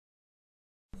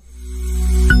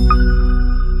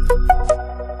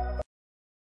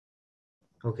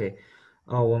OK，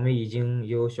我们已经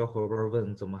有小伙伴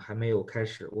问怎么还没有开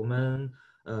始？我们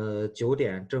9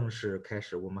点正式开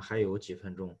始，我们还有几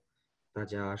分钟，大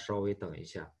家稍微等一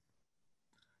下。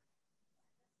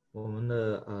我们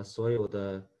的所有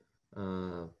的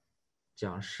呃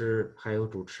讲师还有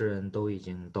主持人都已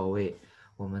经到位。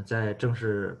我们在正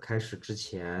式开始之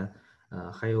前，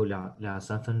还有两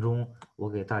三分钟，我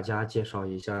给大家介绍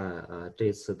一下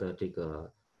这次的这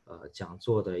个讲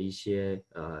座的一些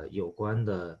有关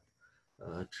的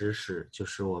知识。就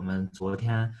是我们昨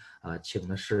天请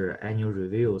的是 Annual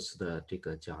Reviews 的这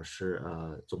个讲师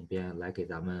总编来给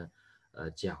咱们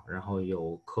讲，然后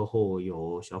有课后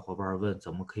有小伙伴问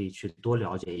怎么可以去多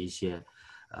了解一些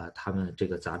他们这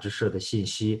个杂志社的信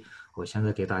息。我现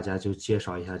在给大家就介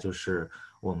绍一下，就是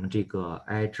我们这个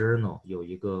iJournal 有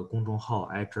一个公众号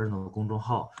iJournal 公众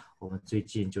号，我们最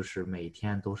近就是每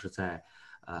天都是在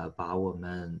把我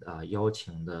们邀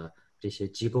请的这些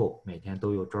机构每天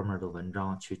都有专门的文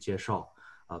章去介绍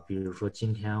比如说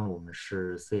今天我们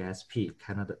是 CSP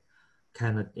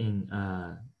Canada in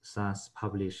Science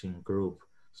Publishing Group，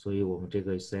所以我们这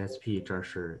个 CSP 这儿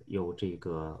是有这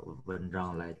个文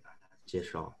章来介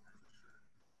绍。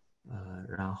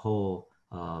然后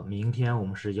明天我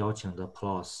们是邀请的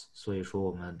Plus，所以说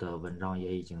我们的文章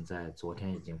也已经在昨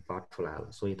天已经发出来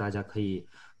了，所以大家可以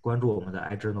关注我们的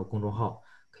iJournal 公众号，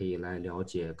可以来了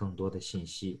解更多的信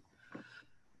息。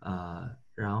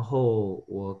然后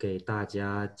我给大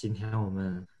家，今天我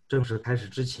们正式开始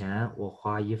之前，我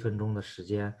花1分钟的时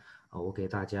间，我给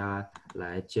大家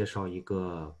来介绍一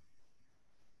个，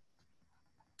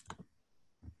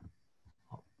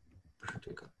不是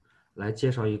这个，来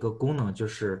介绍一个功能，就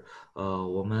是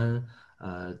我们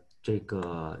这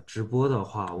个直播的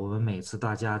话，我们每次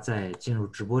大家在进入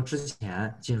直播之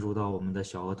前，进入到我们的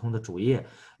小鹅通的主页，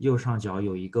右上角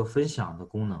有一个分享的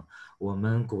功能，我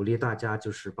们鼓励大家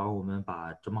就是帮我们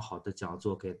把这么好的讲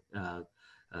座给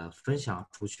分享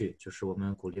出去，就是我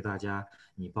们鼓励大家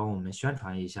你帮我们宣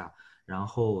传一下，然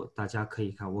后大家可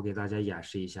以看，我给大家演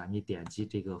示一下，你点击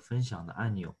这个分享的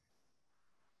按钮。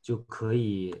就可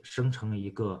以生成一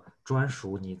个专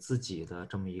属你自己的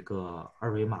这么一个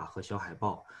二维码和小海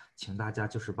报，请大家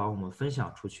就是帮我们分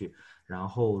享出去。然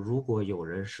后，如果有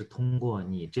人是通过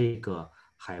你这个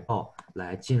海报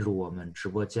来进入我们直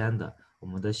播间的，我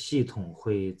们的系统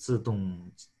会自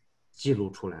动记录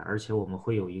出来，而且我们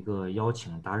会有一个邀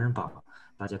请达人榜，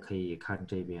大家可以看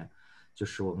这边，就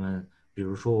是我们比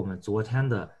如说我们昨天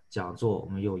的讲座，我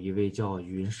们有一位叫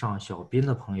云上小斌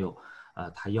的朋友。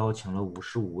他邀请了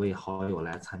55位好友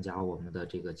来参加我们的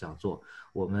这个讲座。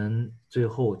我们最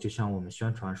后就像我们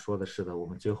宣传说的似的，我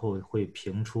们最后会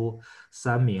评出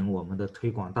3名我们的推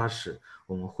广大使，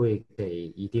我们会给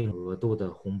一定额度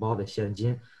的红包的现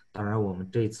金。当然，我们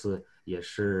这次也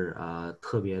是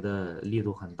特别的力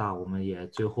度很大，我们也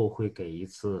最后会给一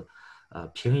次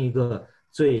评一个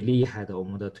最厉害的我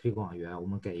们的推广员，我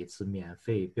们给一次免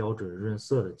费标准润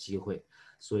色的机会。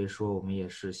所以说，我们也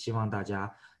是希望大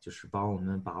家就是帮我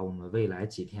们把我们未来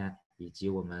几天以及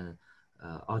我们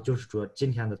就是说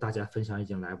今天的大家分享已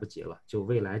经来不及了，就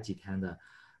未来几天的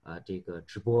这个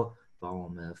直播帮我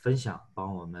们分享，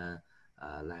帮我们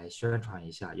来宣传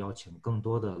一下，邀请更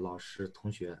多的老师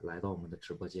同学来到我们的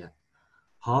直播间。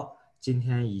好，今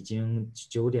天已经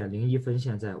9点01分，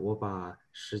现在我把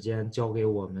时间交给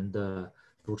我们的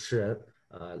主持人，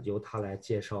由他来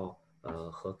介绍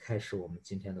和开始我们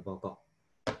今天的报告。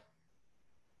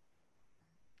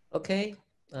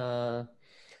OK，OK，I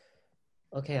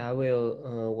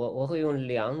will，我会用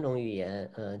2种语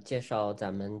言，介绍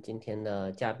咱们今天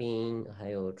的嘉宾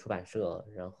还有出版社，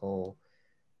然后，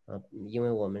因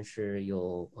为我们是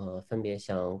有分别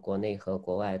向国内和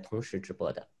国外同时直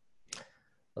播的。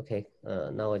OK，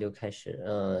那我就开始，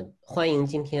欢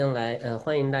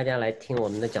迎大家来听我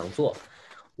们的讲座。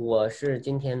我是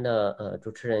今天的主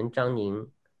持人张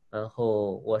宁，然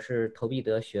后我是投币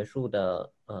得学术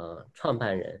的创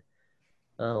办人。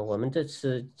我们这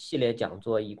次系列讲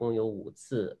座一共有5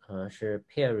次，是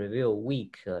Peer Review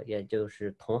Week，也就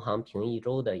是同行评议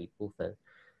周的一部分。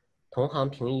同行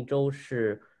评议周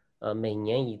是每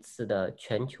年一次的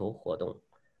全球活动，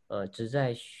旨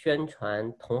在宣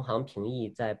传同行评议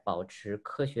在保持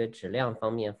科学质量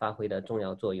方面发挥的重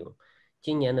要作用。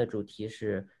今年的主题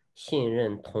是信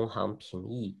任同行评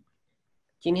议。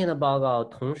今天的报告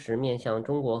同时面向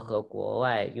中国和国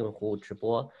外用户直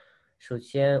播。首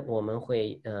先，我们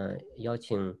会邀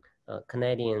请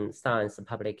Canadian Science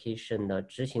Publication 的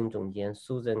执行总监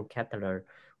Susan Kettler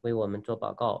为我们做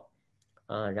报告。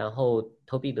然后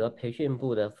投币得培训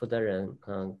部的负责人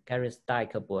Gary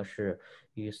Stack 博士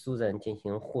与 Susan 进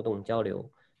行互动交流。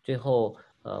最后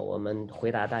我们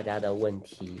回答大家的问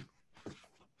题。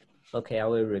Okay, I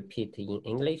will repeat in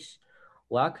English.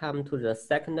 Welcome to the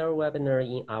second webinar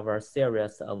in our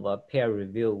series of peer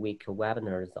review week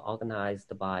webinars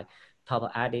organized by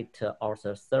TopEdit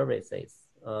Author Services.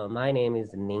 My name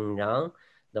is Ning Zhang,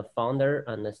 the founder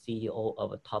and the CEO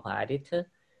of TopEdit.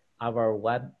 Our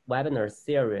webinar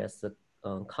series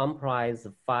comprise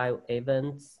 5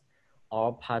 events,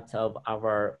 all part of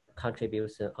our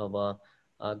contribution of a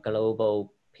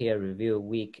global peer review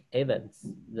week events.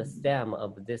 The theme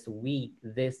of this week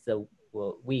is the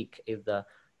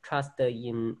trust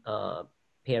in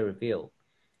peer review.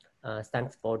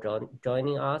 Thanks for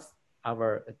joining us.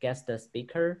 Our guest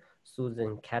speaker,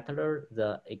 Susan Kettler,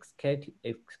 the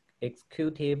executive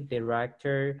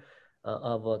director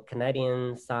of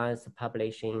Canadian Science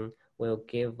Publishing, will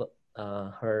give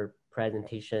her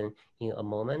presentation in a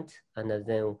moment, and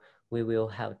then we will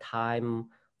have time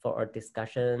for a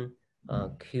discussion,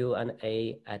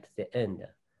 Q&A at the end.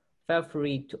 Feel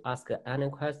free to ask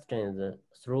any questions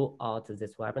throughout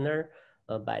this webinar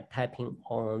by typing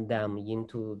on them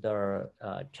into the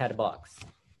chat box.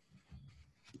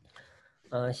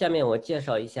 下面我介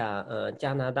绍一下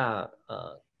加拿大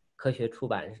科学出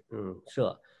版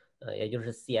社，也就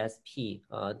是 CSP，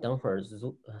 等会儿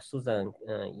Susan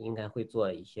应该会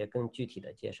做一些更具体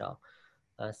的介绍。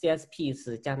CSP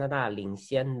是加拿大领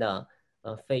先的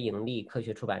非盈利科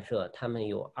学出版社，他们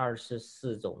有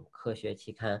24种科学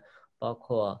期刊，包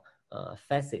括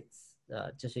Facets，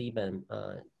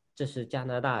 这是加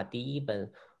拿大第一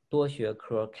本多学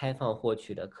科开放获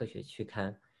取的科学期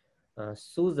刊。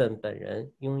Susan 本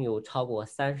人拥有超过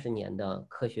30年的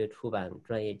科学出版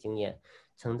专业经验，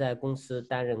曾在公司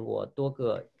担任过多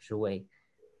个职位，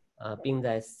并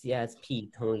在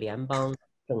CSP 从联邦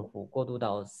政府过渡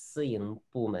到私营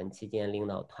部门期间领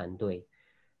导团队。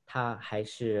他还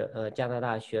是加拿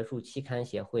大学术期刊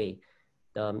协会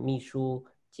的秘书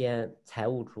兼财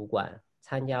务主管，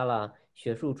参加了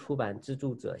学术出版资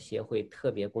助者协会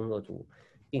特别工作组，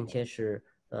并且是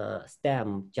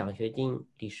STEM 奖学金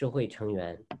理事会成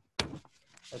员。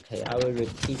Okay, I will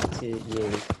repeat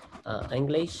in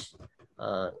English.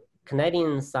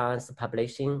 Canadian Science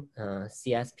Publishing,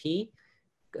 CSP,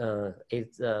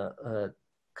 is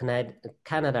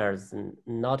Canada's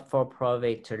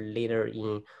not-for-profit leader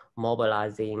in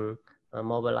mobilizing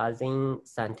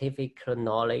scientific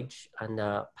knowledge and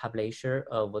publisher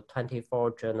of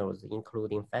 24 journals,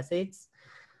 including Facets.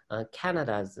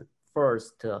 Canada's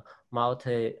first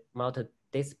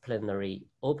multidisciplinary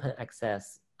open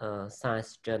access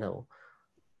science journal.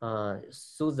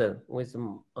 Susan, with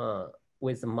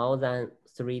more than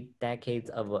 3 decades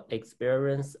of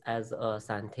experience as a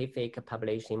scientific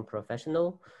publishing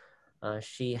professional,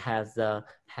 she has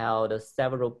held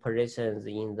several positions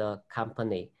in the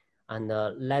company and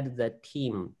led the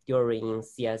team during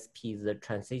CSP's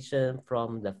transition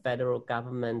from the federal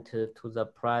government to the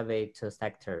private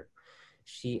sector.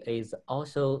 She is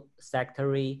also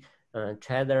secretary,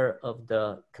 chair of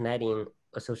the Canadian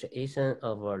Association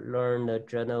of Learned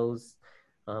Journals,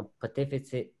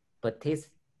 participates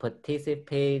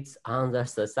on the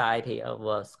Society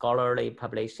of Scholarly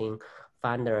Publishing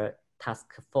Funder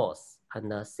Task Force,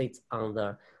 and sits on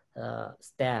the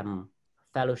STEM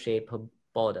Fellowship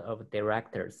Board of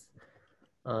Directors.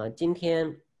 今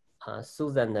天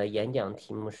Susan 的演讲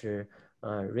题目是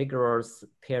rigorous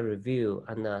peer review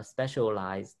and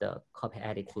specialized copy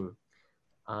editing.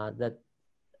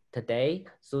 Today,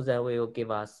 Susan will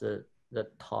give us the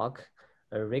talk,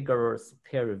 rigorous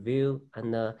peer review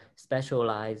and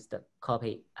specialized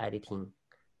copy editing.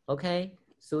 Okay,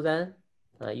 Susan,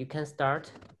 you can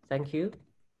start. Thank you.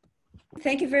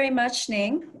 Thank you very much,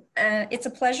 Ning. It's a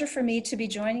pleasure for me to be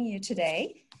joining you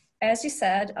today. As you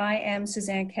said, I am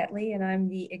Suzanne Ketley, and I'm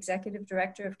the Executive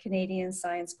Director of Canadian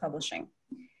Science Publishing.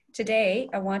 Today,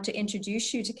 I want to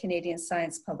introduce you to Canadian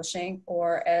Science Publishing,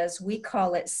 or as we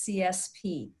call it,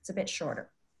 CSP. It's a bit shorter.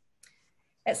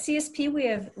 At CSP, we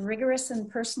have rigorous and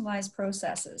personalized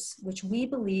processes, which we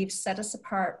believe set us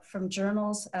apart from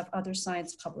journals of other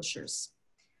science publishers.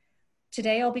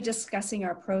 Today, I'll be discussing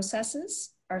our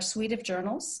processes, our suite of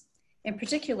journals, in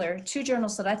particular, 2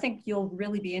 journals that I think you'll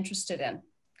really be interested in,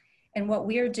 and what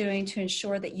we are doing to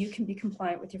ensure that you can be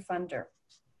compliant with your funder.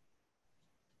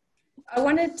 I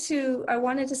wanted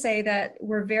to say that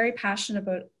we're very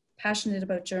passionate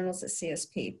about journals at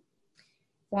CSP.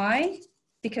 Why?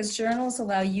 Because journals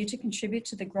allow you to contribute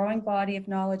to the growing body of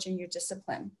knowledge in your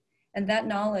discipline, and that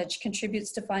knowledge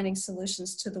contributes to finding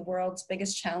solutions to the world's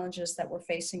biggest challenges that we're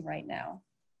facing right now.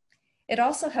 It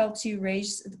also helps you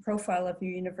raise the profile of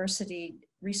your university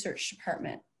research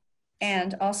department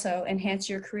and also enhance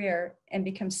your career and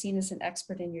become seen as an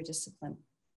expert in your discipline.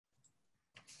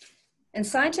 And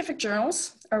scientific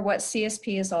journals are what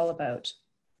CSP is all about.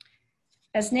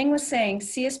 As Ning was saying,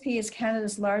 CSP is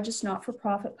Canada's largest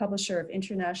not-for-profit publisher of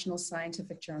international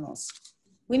scientific journals.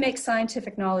 We make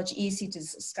scientific knowledge easy to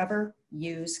discover,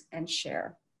 use, and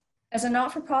share. As a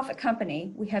not-for-profit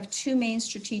company, we have two main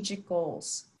strategic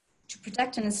goals: to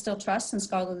protect and instill trust in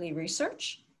scholarly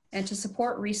research, and to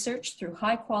support research through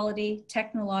high-quality,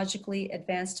 technologically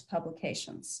advanced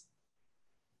publications.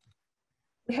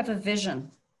 We have a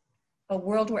vision, a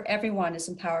world where everyone is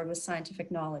empowered with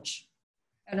scientific knowledge.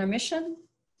 And our mission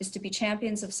is to be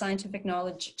champions of scientific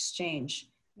knowledge exchange,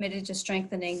 committed to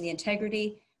strengthening the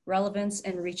integrity, relevance,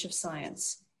 and reach of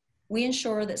science. We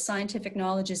ensure that scientific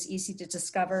knowledge is easy to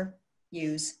discover,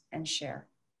 use, and share.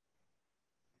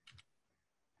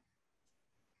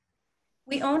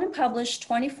 We own and publish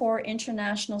 24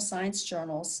 international science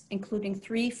journals, including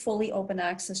 3 fully open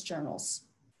access journals.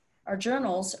 Our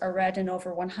journals are read in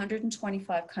over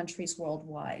 125 countries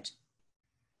worldwide.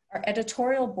 Our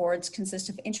editorial boards consist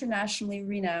of internationally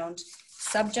renowned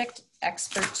subject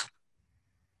expert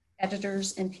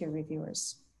editors and peer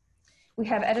reviewers. We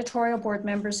have editorial board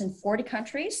members in 40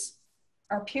 countries.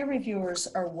 Our peer reviewers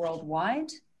are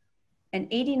worldwide, and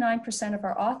 89% of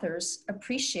our authors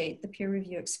appreciate the peer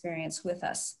review experience with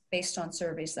us based on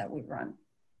surveys that we run.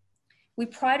 We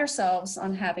pride ourselves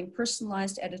on having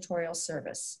personalized editorial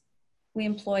service. We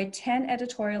employ 10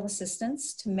 editorial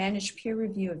assistants to manage peer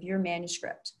review of your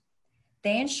manuscript.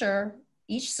 They ensure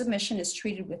each submission is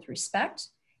treated with respect,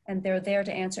 and they're there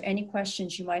to answer any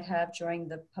questions you might have during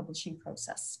the publishing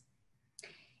process.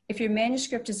 If your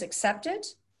manuscript is accepted,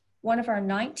 one of our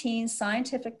 19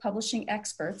 scientific publishing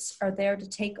experts are there to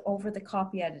take over the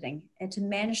copy editing and to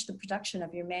manage the production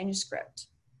of your manuscript.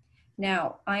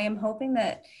 Now, I am hoping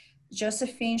that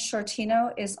Josephine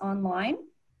Shortino is online.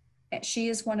 She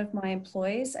is one of my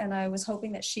employees, and I was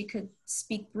hoping that she could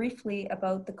speak briefly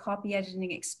about the copy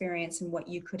editing experience and what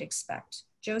you could expect.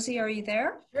 Josie, are you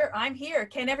there? Sure, I'm here.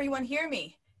 Can everyone hear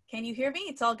me? Can you hear me?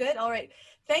 It's all good? All right.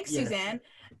 Thanks, Yes. Suzanne.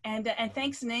 And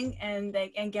thanks, Ning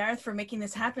and Gareth for making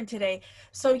this happen today.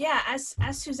 So yeah, as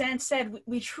Suzanne said,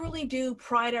 we truly do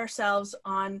pride ourselves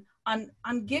on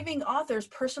giving authors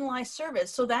personalized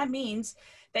service. So that means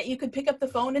that you could pick up the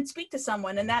phone and speak to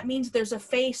someone. And that means there's a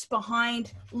face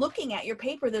behind looking at your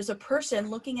paper. There's a person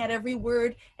looking at every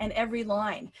word and every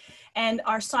line. And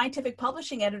our scientific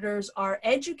publishing editors are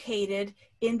educated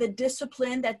in the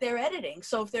discipline that they're editing.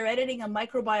 So if they're editing a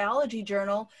microbiology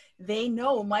journal, they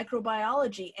know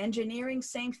microbiology. Engineering,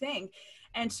 same thing.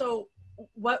 And so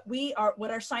what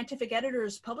our scientific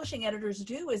editors, publishing editors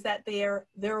do is that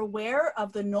they're aware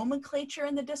of the nomenclature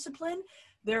in the discipline.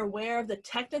 They're aware of the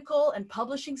technical and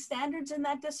publishing standards in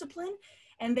that discipline,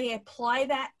 and they apply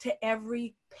that to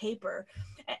every paper.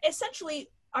 Essentially,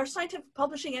 our scientific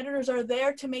publishing editors are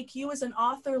there to make you as an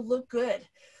author look good.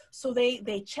 So they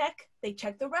check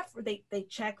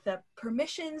the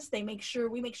permissions, we make sure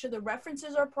the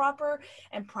references are proper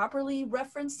and properly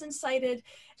referenced and cited,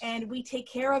 and we take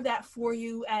care of that for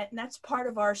you, and that's part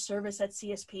of our service at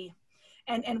CSP.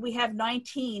 And we have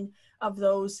 19 of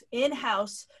those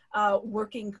in-house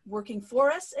working for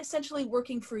us, essentially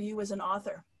working for you as an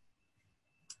author.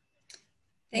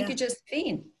 Thank you,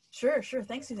 Josephine. Sure.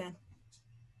 Thanks, Suzanne.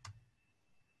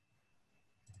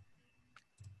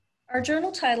 Our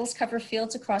journal titles cover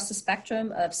fields across the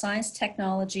spectrum of science,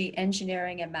 technology,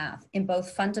 engineering, and math in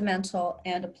both fundamental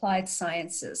and applied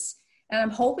sciences. And I'm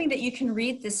hoping that you can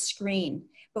read this screen,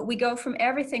 but we go from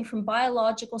everything from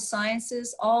biological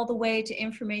sciences all the way to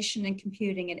information and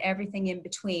computing and everything in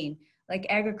between, like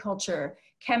agriculture,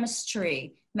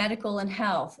 chemistry, medical and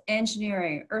health,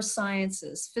 engineering, earth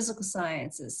sciences, physical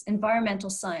sciences, environmental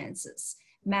sciences,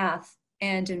 math,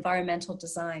 and environmental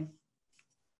design.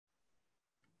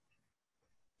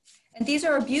 And these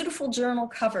are our beautiful journal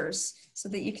covers so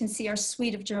that you can see our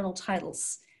suite of journal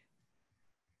titles.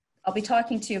 I'll be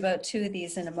talking to you about 2 of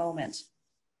these in a moment.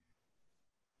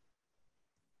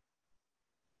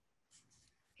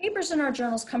 Papers in our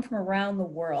journals come from around the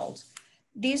world.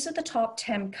 These are the top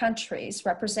 10 countries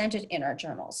represented in our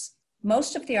journals.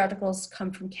 Most of the articles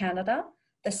come from Canada.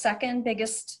 The second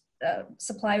biggest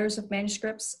suppliers of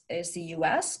manuscripts is the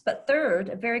US, but third,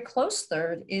 a very close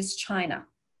third, is China.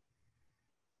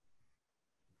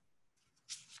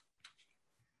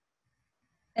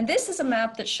 And this is a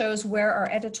map that shows where our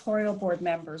editorial board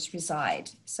members reside.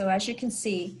 So as you can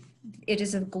see, it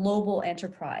is a global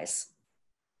enterprise.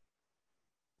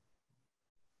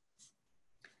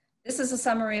 This is a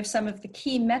summary of some of the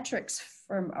key metrics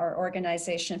from our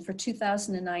organization for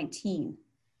 2019.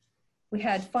 We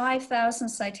had 5,000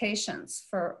 citations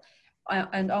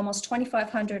and almost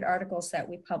 2,500 articles that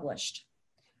we published.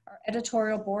 Our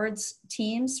editorial board's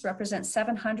teams represent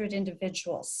 700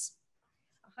 individuals.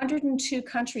 102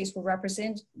 countries were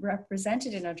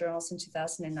represented in our journals in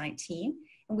 2019,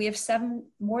 and we have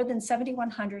more than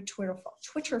 7,100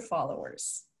 Twitter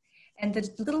followers. And the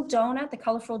little donut, the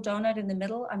colorful donut in the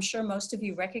middle, I'm sure most of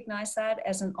you recognize that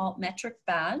as an altmetric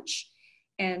badge.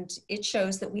 And it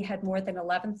shows that we had more than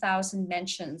 11,000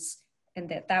 mentions and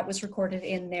that was recorded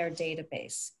in their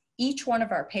database. Each one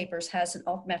of our papers has an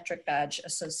altmetric badge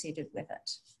associated with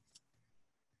it.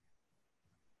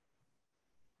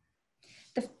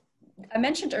 I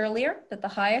mentioned earlier that the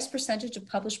highest percentage of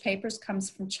published papers comes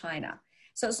from China.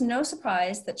 So it's no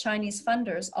surprise that Chinese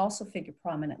funders also figure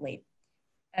prominently.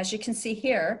 As you can see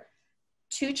here,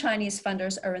 2 Chinese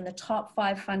funders are in the top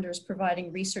 5 funders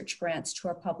providing research grants to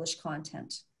our published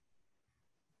content.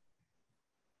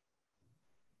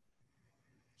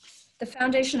 The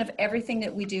foundation of everything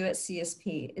that we do at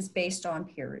CSP is based on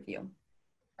peer review.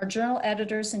 Our journal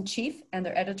editors-in-chief and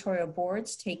their editorial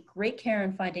boards take great care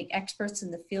in finding experts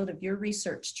in the field of your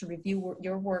research to review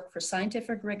your work for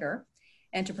scientific rigor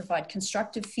and to provide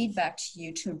constructive feedback to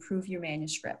you to improve your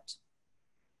manuscript.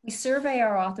 We survey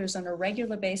our authors on a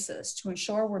regular basis to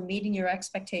ensure we're meeting your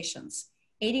expectations.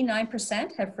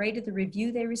 89% have rated the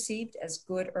review they received as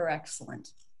good or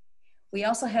excellent. We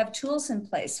also have tools in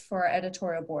place for our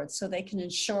editorial boards so they can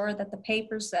ensure that the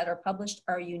papers that are published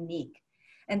are unique.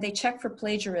 And they check for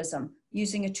plagiarism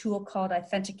using a tool called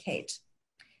Authenticate.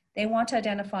 They want to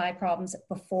identify problems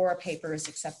before a paper is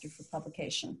accepted for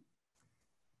publication.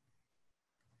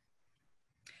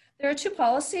 There are 2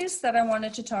 policies that I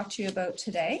wanted to talk to you about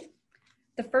today.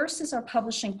 The first is our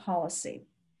publishing policy.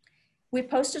 We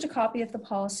posted a copy of the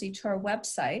policy to our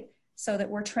website so that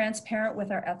we're transparent with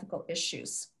our ethical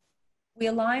issues. We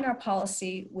align our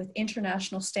policy with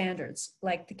international standards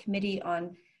like the Committee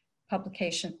on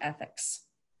Publication Ethics.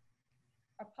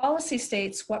 Our policy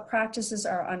states what practices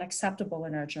are unacceptable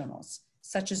in our journals,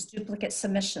 such as duplicate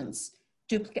submissions,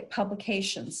 duplicate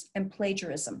publications, and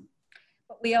plagiarism.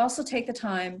 But we also take the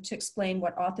time to explain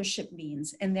what authorship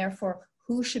means and therefore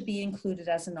who should be included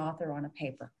as an author on a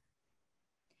paper.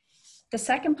 The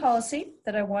second policy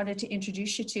that I wanted to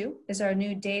introduce you to is our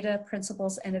new data,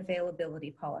 principles, and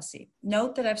availability policy.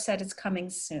 Note that I've said it's coming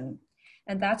soon.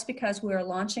 And that's because we are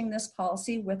launching this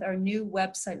policy with our new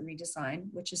website redesign,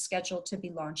 which is scheduled to be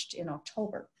launched in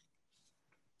October.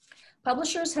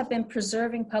 Publishers have been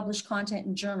preserving published content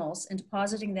in journals and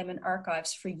depositing them in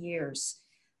archives for years.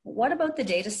 But what about the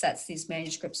data sets these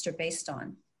manuscripts are based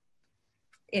on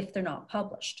if they're not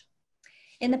published?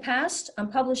 In the past,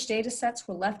 unpublished data sets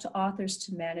were left to authors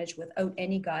to manage without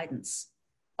any guidance.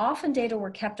 Often data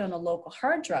were kept on a local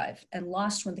hard drive and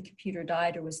lost when the computer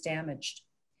died or was damaged.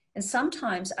 And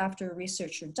sometimes after a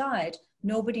researcher died,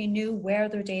 nobody knew where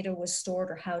their data was stored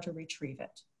or how to retrieve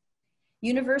it.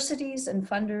 Universities and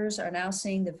funders are now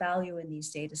seeing the value in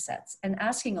these data sets and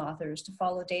asking authors to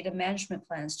follow data management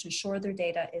plans to ensure their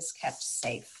data is kept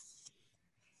safe.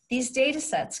 These data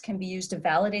sets can be used to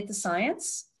validate the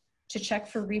science, to check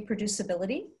for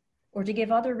reproducibility, or to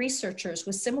give other researchers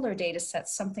with similar data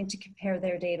sets something to compare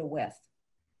their data with.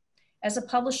 As a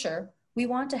publisher, we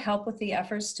want to help with the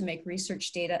efforts to make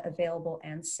research data available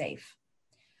and safe.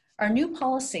 Our new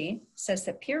policy says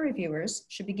that peer reviewers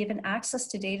should be given access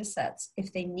to data sets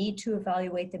if they need to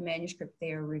evaluate the manuscript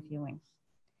they are reviewing.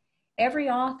 Every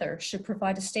author should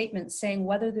provide a statement saying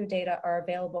whether their data are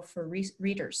available for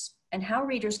readers and how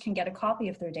readers can get a copy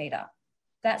of their data.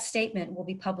 That statement will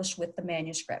be published with the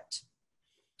manuscript.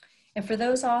 And for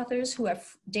those authors who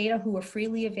have data who are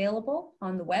freely available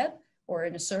on the web or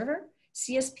in a server,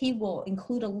 CSP will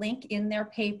include a link in their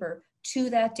paper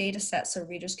to that data set so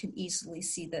readers can easily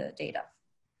see the data.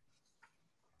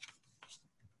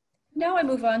 Now I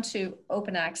move on to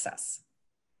open access.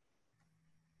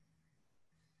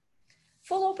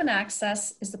 Full open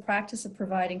access is the practice of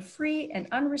providing free and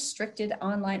unrestricted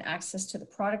online access to the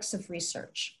products of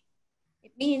research.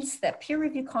 It means that peer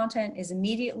review content is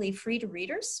immediately free to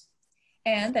readers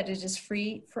and that it is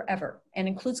free forever and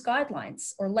includes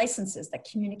guidelines or licenses that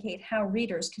communicate how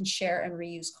readers can share and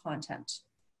reuse content.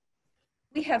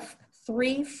 We have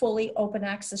 3 fully open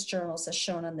access journals as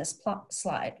shown on this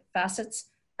slide: Facets,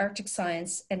 Arctic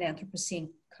Science, and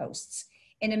Anthropocene Coasts.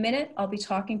 In a minute, I'll be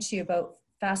talking to you about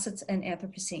Facets and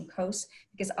Anthropocene Coasts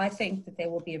because I think that they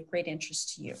will be of great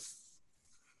interest to you.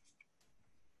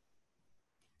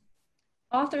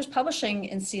 Authors publishing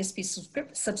in CSP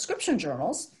subscription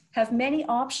journals have many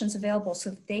options available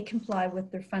so that they comply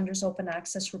with their funders' open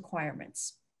access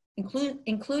requirements,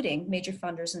 including major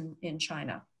funders in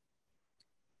China.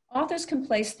 Authors can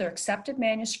place their accepted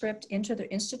manuscript into their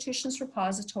institution's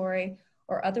repository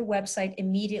or other website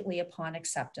immediately upon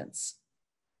acceptance.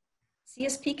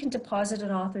 CSP can deposit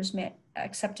an author's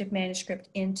accepted manuscript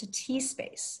into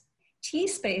TSpace.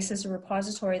 TSpace is a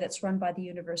repository that's run by the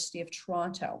University of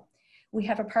Toronto. We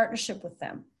have a partnership with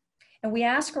them. And we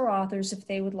ask our authors if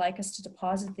they would like us to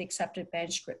deposit the accepted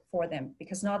manuscript for them,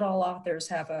 because not all authors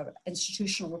have an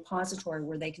institutional repository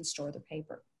where they can store their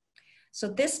paper. So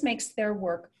this makes their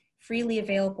work freely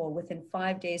available within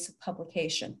 5 days of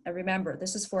publication. And remember,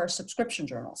 this is for our subscription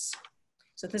journals.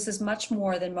 So this is much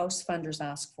more than most funders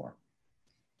ask for.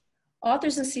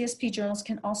 Authors in CSP journals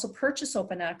can also purchase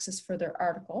open access for their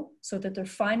article so that their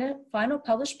final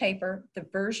published paper, the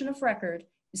version of record,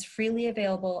 is freely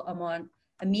available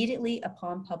immediately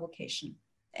upon publication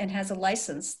and has a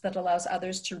license that allows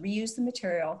others to reuse the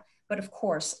material, but of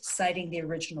course, citing the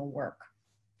original work.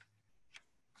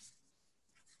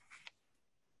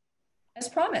 As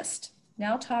promised,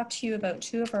 now talk to you about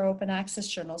 2 of our open access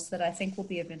journals that I think will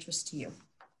be of interest to you.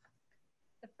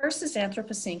 The first is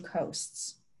Anthropocene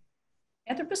Coasts.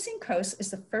 Anthropocene Coasts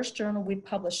is the first journal we've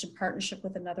published in partnership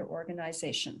with another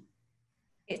organization.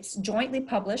 It's jointly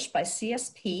published by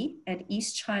CSP and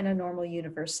East China Normal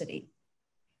University.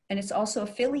 And it's also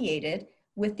affiliated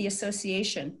with the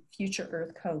association Future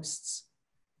Earth Coasts.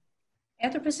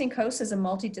 Anthropocene Coasts is a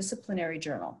multidisciplinary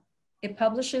journal. It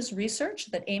publishes research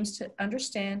that aims to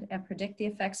understand and predict the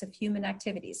effects of human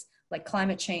activities like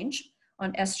climate change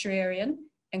on estuarine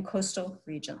and coastal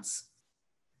regions.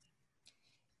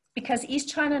 Because East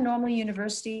China Normal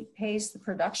University pays the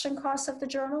production costs of the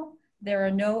journal, there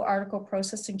are no article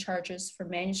processing charges for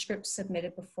manuscripts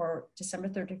submitted before December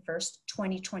 31st,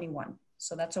 2021.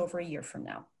 So that's over a year from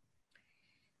now.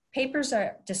 Papers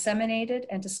are disseminated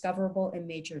and discoverable in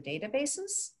major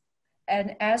databases.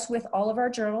 And as with all of our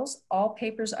journals, all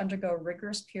papers undergo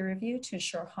rigorous peer review to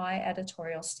ensure high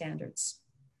editorial standards.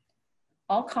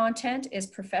 All content is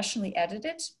professionally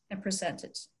edited and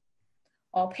presented.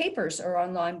 All papers are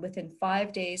online within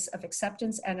 5 days of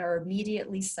acceptance and are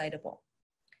immediately citable.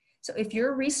 So if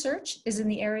your research is in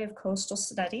the area of coastal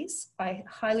studies, I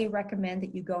highly recommend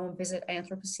that you go and visit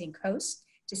Anthropocene Coast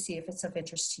to see if it's of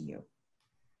interest to you.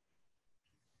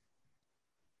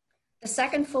 The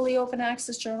second fully open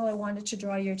access journal I wanted to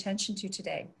draw your attention to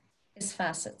today is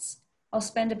Facets. I'll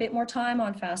spend a bit more time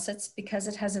on Facets because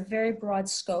it has a very broad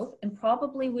scope and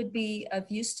probably would be of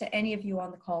use to any of you on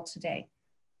the call today.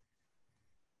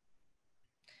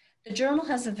 The journal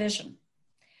has a vision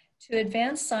to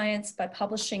advance science by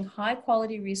publishing high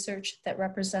quality research that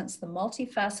represents the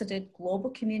multifaceted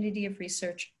global community of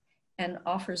research and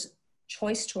offers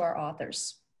choice to our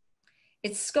authors.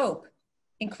 Its scope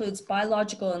includes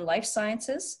biological and life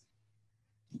sciences,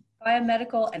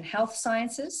 biomedical and health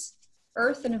sciences,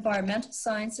 earth and environmental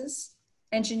sciences,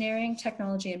 engineering,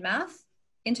 technology and math,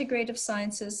 integrative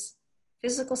sciences,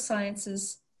 physical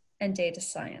sciences, and data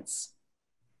science.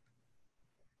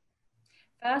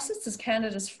 Facets is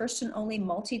Canada's first and only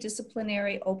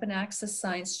multidisciplinary open access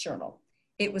science journal.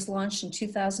 It was launched in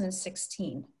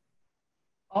 2016.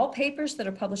 All papers that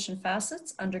are published in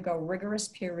Facets undergo rigorous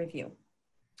peer review.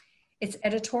 Its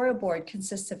editorial board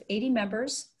consists of 80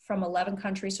 members from 11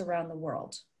 countries around the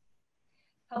world.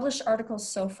 Published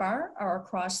articles so far are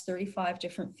across 35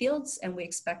 different fields, and we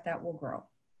expect that will grow.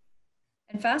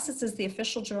 And Facets is the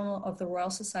official journal of the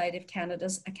Royal Society of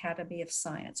Canada's Academy of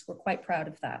Science. We're quite proud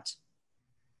of that.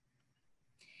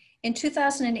 In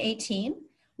 2018,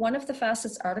 one of the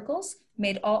Facets articles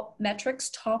made Altmetric's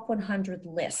Top 100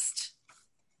 list.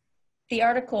 The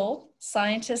article,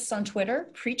 Scientists on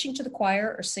Twitter Preaching to the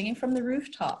Choir or Singing from the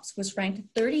Rooftops, was ranked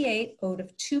 38 out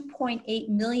of 2.8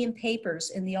 million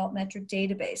papers in the Altmetric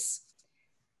database.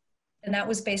 And that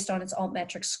was based on its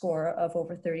Altmetric score of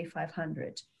over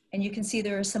 3,500. And you can see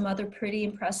there are some other pretty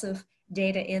impressive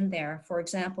data in there. For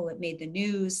example, it made the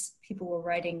news, people were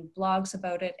writing blogs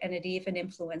about it, and it even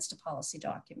influenced a policy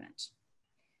document.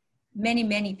 Many,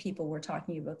 many people were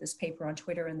talking about this paper on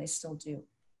Twitter, and they still do.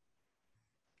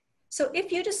 So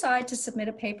if you decide to submit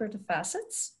a paper to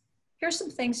Facets, here's some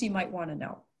things you might want to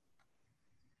know.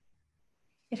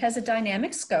 It has a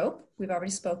dynamic scope, we've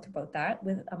already spoke about that,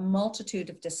 with a multitude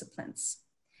of disciplines.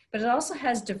 But it also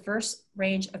has diverse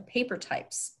range of paper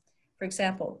types. For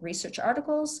example, research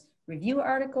articles, review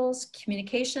articles,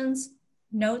 communications,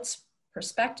 notes,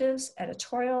 perspectives,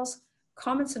 editorials,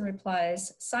 comments and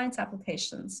replies, science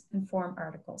applications, and forum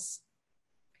articles.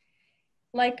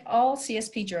 Like all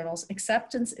CSP journals,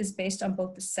 acceptance is based on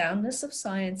both the soundness of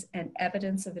science and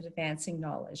evidence of advancing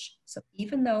knowledge. So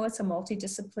even though it's a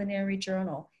multidisciplinary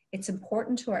journal, it's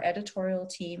important to our editorial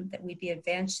team that we be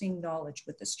advancing knowledge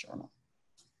with this journal.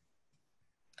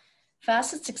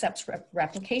 Facets accepts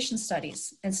replication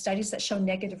studies and studies that show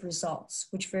negative results,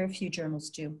 which very few journals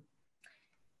do.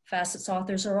 Facets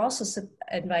authors are also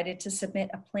invited to submit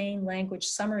a plain language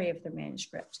summary of their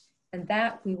manuscript, and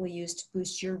that we will use to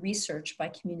boost your research by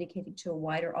communicating to a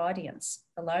wider audience,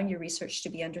 allowing your research to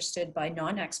be understood by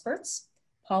non-experts,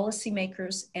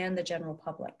 policymakers, and the general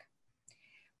public.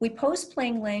 We post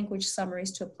plain language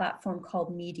summaries to a platform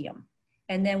called Medium,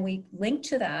 and then we link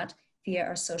to that via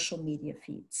our social media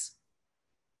feeds.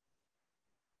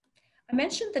 I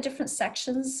mentioned the different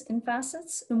sections in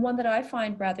Facets, and one that I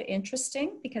find rather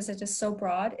interesting because it is so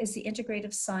broad is the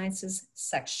Integrative Sciences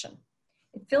section.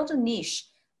 It filled a niche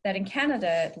that in Canada,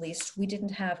 at least, we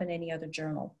didn't have in any other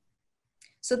journal.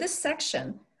 So this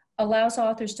section allows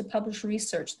authors to publish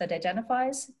research that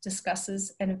identifies,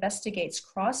 discusses, and investigates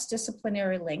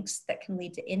cross-disciplinary links that can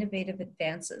lead to innovative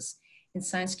advances in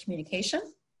science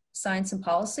communication, science and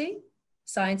policy,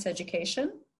 science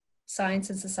education, science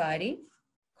and society,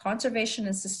 conservation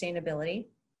and sustainability,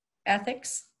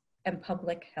 ethics, and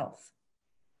public health.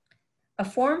 A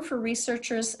forum for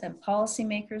researchers and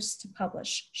policymakers to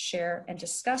publish, share, and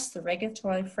discuss the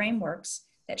regulatory frameworks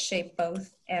that shape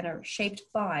both and are shaped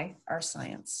by our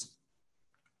science.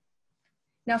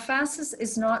 Now, FACES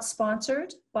is not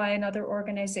sponsored by another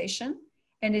organization,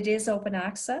 and it is open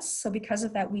access. So because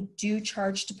of that, we do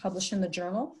charge to publish in the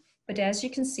journal. But as you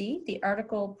can see, the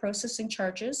article processing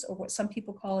charges, or what some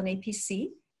people call an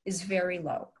APC, is very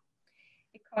low.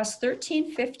 It costs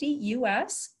 $13.50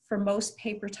 US for most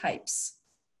paper types.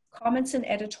 Comments and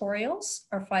editorials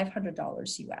are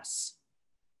 $500 US.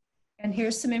 And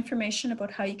here's some information about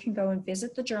how you can go and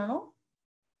visit the journal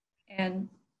and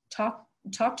talk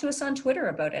to us on Twitter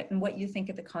about it and what you think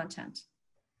of the content.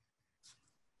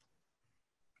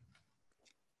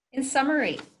 In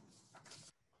summary,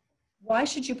 why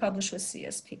should you publish with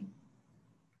CSP?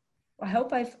 I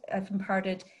hope I've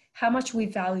imparted how much we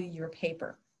value your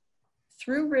paper.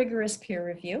 Through rigorous peer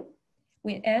review,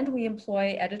 we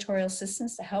employ editorial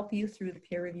assistants to help you through the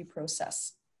peer review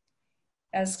process.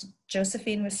 As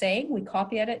Josephine was saying, we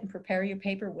copy edit and prepare your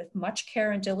paper with much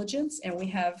care and diligence, and we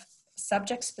have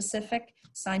subject-specific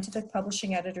scientific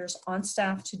publishing editors on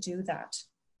staff to do that.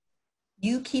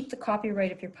 You keep the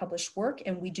copyright of your published work,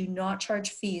 and we do not charge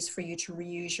fees for you to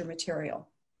reuse your material.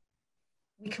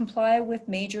 We comply with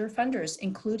major funders,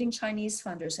 including Chinese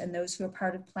funders and those who are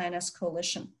part of Plan S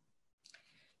Coalition.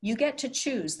 You get to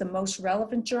choose the most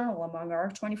relevant journal among our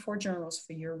 24 journals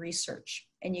for your research,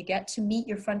 and you get to meet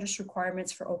your funders'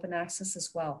 requirements for open access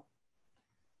as well.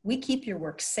 We keep your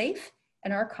work safe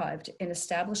and archived in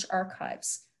established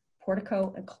archives,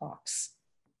 Portico and Clocks.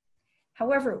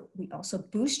 However, we also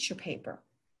boost your paper.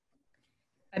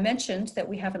 I mentioned that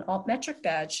we have an altmetric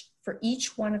badge for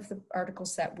each one of the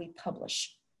articles that we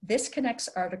publish. This connects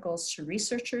articles to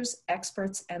researchers,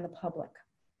 experts, and the public.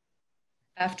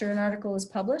 After an article is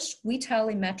published, we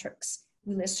tally metrics.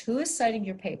 We list who is citing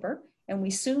your paper, and we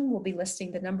soon will be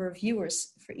listing the number of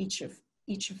viewers for each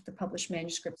of the published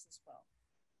manuscripts as well.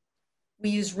 We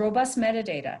use robust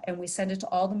metadata, and we send it to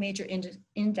all the major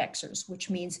indexers, which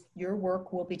means your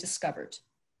work will be discovered,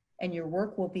 and your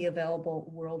work will be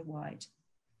available worldwide.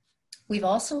 We've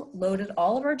also loaded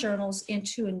all of our journals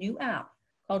into a new app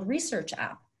called Research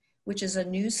App, which is a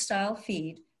news-style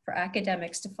feed for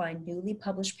academics to find newly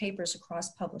published papers across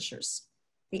publishers.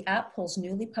 The app pulls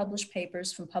newly published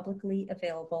papers from publicly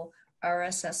available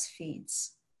RSS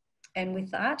feeds. And with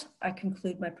that, I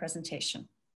conclude my presentation.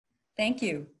 Thank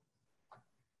you.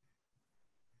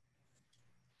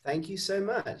 Thank you so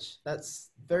much.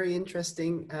 That's very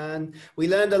interesting. And we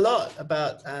learned a lot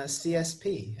about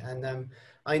CSP. And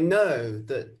I know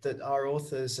that our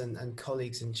authors and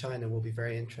colleagues in China will be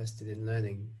very interested in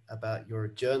learning about your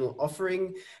journal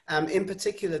offering, in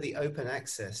particular the open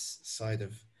access side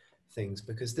of things,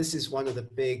 because this is one of the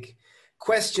big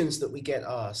questions that we get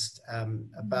asked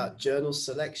about journal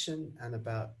selection and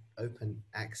about open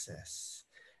access.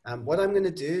 What I'm going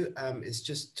to do is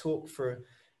just talk for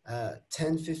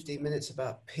 10-15 minutes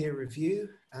about peer review,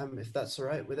 if that's all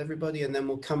right with everybody, and then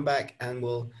we'll come back and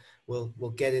we'll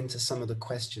get into some of the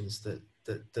questions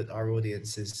that our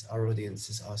audience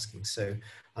is asking. So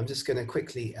I'm just going to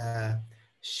quickly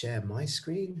share my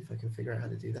screen, if I can figure out how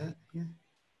to do that. Yeah,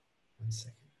 1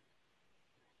 second.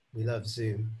 We love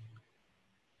Zoom.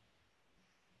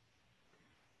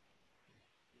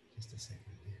 Just a second.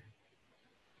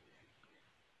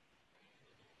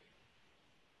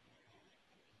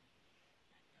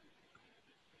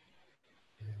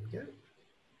 There we go.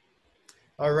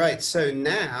 All right, so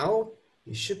now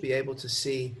you should be able to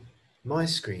see my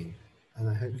screen, and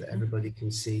I hope that everybody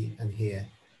can see and hear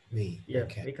me. Yeah,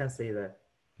 okay. we can see that.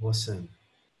 Awesome.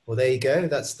 Well, there you go.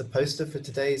 That's the poster for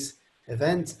today's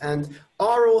event. And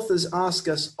our authors ask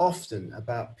us often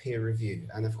about peer review.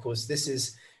 And of course, this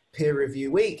is Peer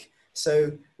Review Week.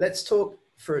 So let's talk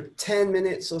for 10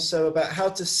 minutes or so about how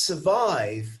to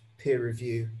survive peer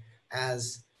review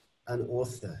as an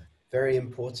author. Very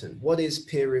important. What is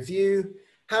peer review?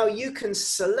 How you can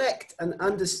select and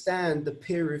understand the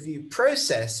peer review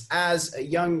process as a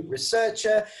young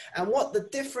researcher, and what the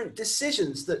different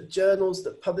decisions that journals,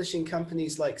 that publishing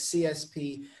companies like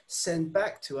CSP send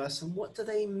back to us, and what do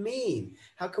they mean?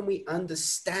 How can we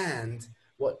understand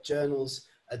what journals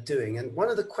are doing? And one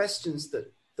of the questions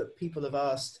that people have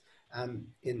asked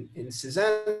in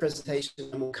Suzanne's presentation,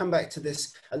 and we'll come back to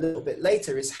this a little bit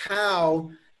later, is how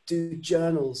do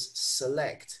journals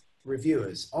select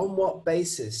reviewers? On what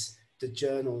basis do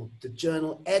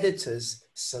journal editors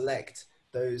select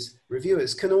those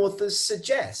reviewers? Can authors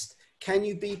suggest? Can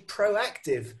you be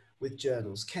proactive with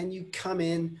journals? Can you come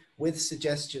in with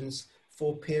suggestions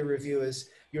for peer reviewers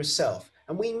yourself?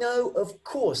 And we know, of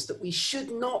course, that we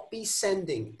should not be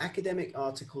sending academic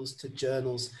articles to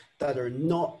journals that are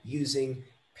not using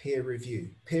peer review.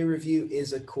 Peer review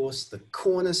is, of course, the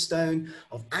cornerstone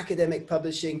of academic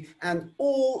publishing, and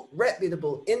all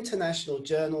reputable international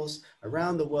journals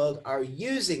around the world are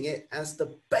using it as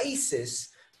the basis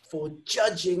for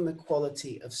judging the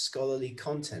quality of scholarly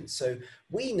content. So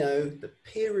we know that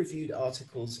peer-reviewed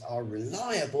articles are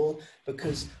reliable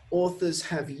because authors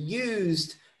have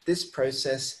used this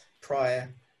process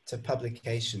prior to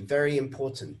publication. Very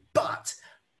important. But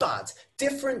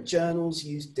different journals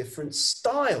use different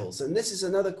styles. And this is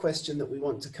another question that we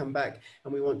want to come back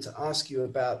and we want to ask you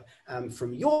about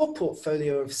from your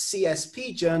portfolio of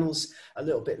CSP journals a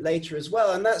little bit later as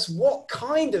well. And that's, what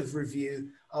kind of review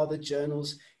are the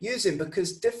journals using?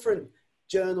 Because different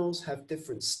journals have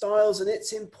different styles, and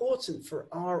it's important for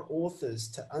our authors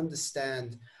to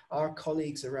understand, our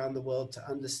colleagues around the world to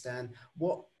understand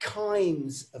what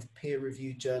kinds of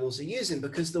peer-reviewed journals are using,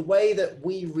 because the way that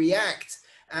we react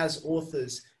as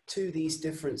authors to these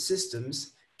different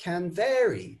systems can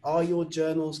vary. Are your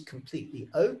journals completely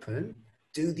open?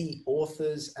 Do the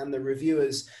authors and the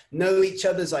reviewers know each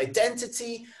other's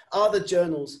identity? Are the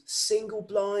journals single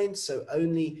blind, so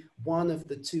only one of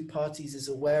the two parties is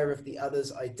aware of the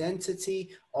other's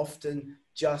identity, often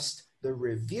just the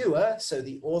reviewer? So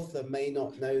the author may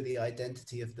not know the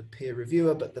identity of the peer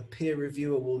reviewer, but the peer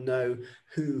reviewer will know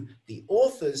who the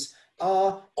authors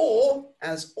are. Or,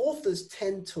 as authors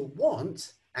tend to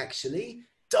want, actually,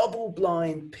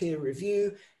 double-blind peer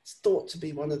review. It's thought to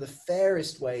be one of the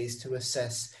fairest ways to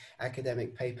assess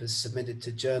academic papers submitted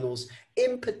to journals,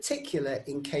 in particular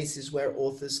in cases where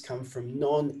authors come from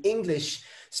non-English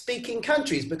speaking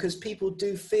countries, because people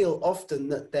do feel often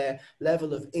that their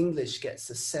level of English gets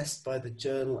assessed by the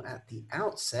journal at the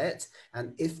outset.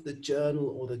 And if the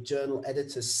journal or the journal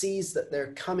editor sees that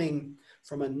they're coming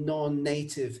from a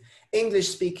non-native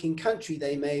English-speaking country,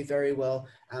 they may very well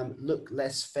look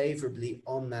less favorably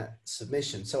on that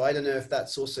submission. So I don't know if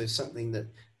that's also something that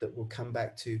we'll come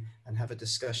back to and have a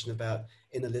discussion about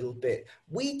in a little bit.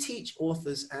 We teach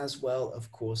authors as well,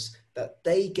 of course, that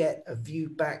they get a view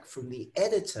back from the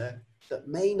editor that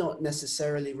may not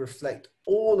necessarily reflect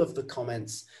all of the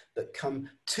comments that come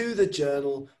to the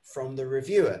journal from the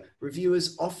reviewer.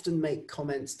 Reviewers often make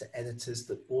comments to editors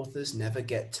that authors never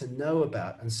get to know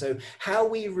about. And so how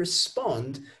we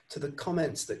respond to the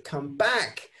comments that come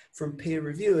back from peer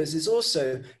reviewers is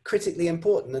also critically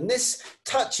important. And this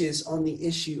touches on the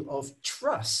issue of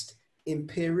trust in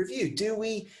peer review. Do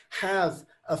we have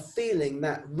a feeling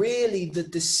that really the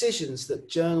decisions that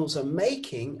journals are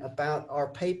making about our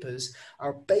papers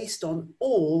are based on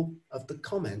all of the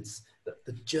comments that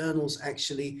the journals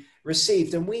actually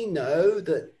received? And we know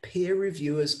that peer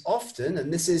reviewers often,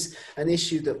 and this is an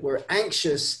issue that we're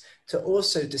anxious to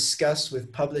also discuss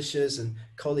with publishers and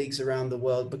colleagues around the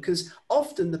world, because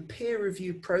often the peer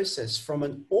review process from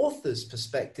an author's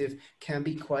perspective can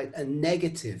be quite a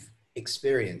negative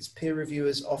experience. Peer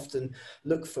reviewers often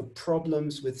look for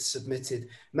problems with submitted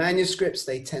manuscripts.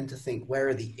 They tend to think, where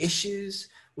are the issues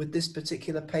with this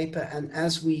particular paper? And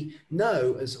as we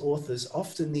know as authors,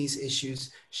 often these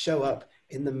issues show up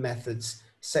in the methods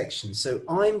section. So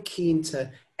I'm keen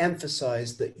to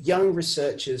emphasize that young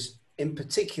researchers, in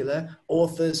particular,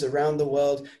 authors around the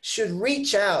world, should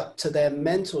reach out to their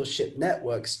mentorship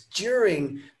networks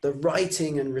during the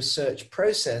writing and research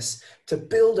process to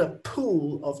build a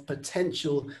pool of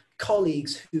potential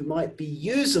colleagues who might be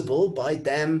usable by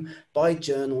them, by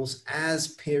journals, as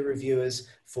peer reviewers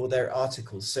for their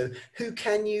articles. So who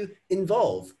can you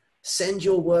involve? Send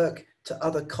your work to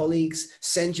other colleagues,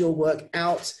 send your work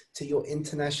out to your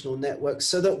international network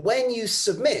so that when you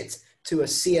submit to a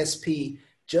CSP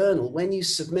journal, when you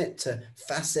submit to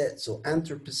Facets or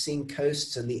Anthropocene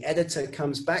Coasts and the editor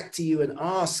comes back to you and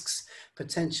asks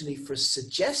potentially for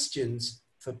suggestions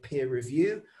for peer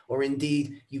review, or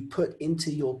indeed you put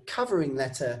into your covering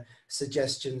letter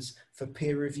suggestions for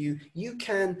peer review, you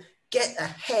can get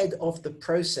ahead of the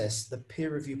process, the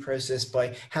peer review process,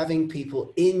 by having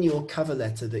people in your cover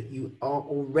letter that you are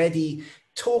already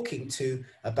talking to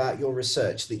about your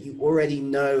research, that you already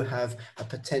know have a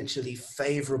potentially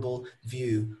favorable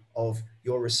view of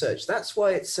your research. That's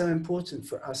why it's so important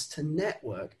for us to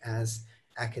network as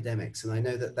academics. And I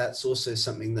know that that's also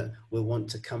something that we'll want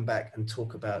to come back and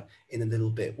talk about in a little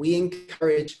bit. We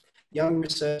encourage young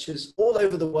researchers all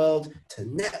over the world to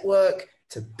network,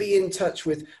 to be in touch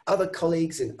with other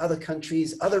colleagues in other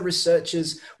countries, other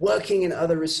researchers working in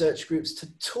other research groups,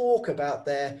 to talk about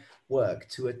their work,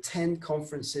 to attend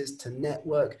conferences, to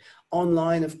network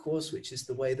online, of course, which is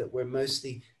the way that we're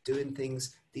mostly doing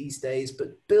things these days,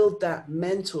 but build that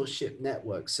mentorship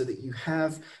network so that you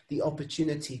have the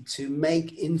opportunity to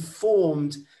make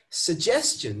informed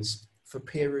suggestions for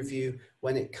peer review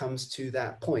when it comes to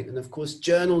that point. And of course,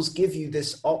 journals give you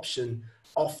this option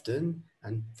often,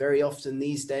 and very often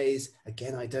these days.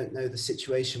 Again, I don't know the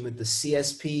situation with the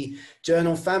CSP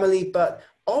journal family, but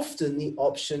often the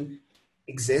option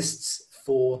exists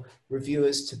for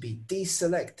reviewers to be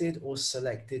deselected or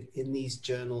selected in these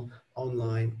journal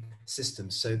online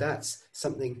systems. So that's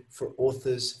something for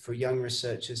authors, for young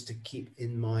researchers to keep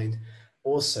in mind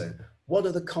also. What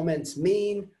do the comments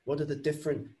mean? What are the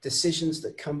different decisions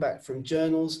that come back from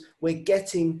journals? We're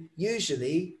getting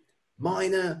usually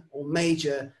minor or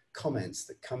major comments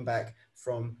that come back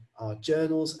from our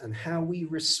journals, and how we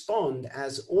respond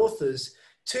as authors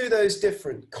to those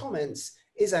different comments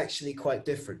is actually quite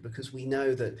different, because we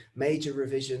know that major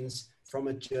revisions from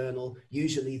a journal,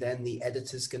 usually then the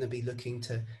editor's going to be looking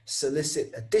to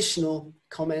solicit additional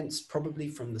comments, probably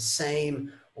from the same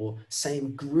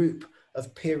group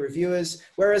of peer reviewers,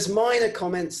 whereas minor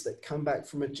comments that come back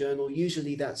from a journal,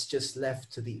 usually that's just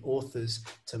left to the authors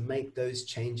to make those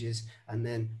changes, and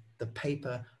then the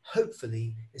paper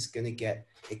hopefully is going to get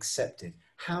accepted.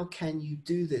 How can you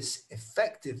do this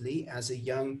effectively as a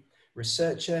young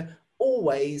researcher?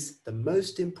 Always the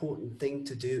most important thing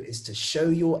to do is to show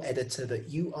your editor that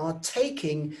you are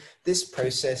taking this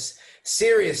process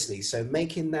seriously. So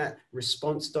making that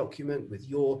response document with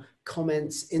your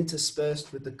comments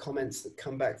interspersed with the comments that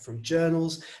come back from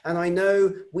journals. And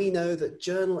we know that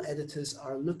journal editors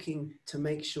are looking to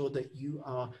make sure that you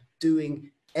are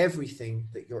doing everything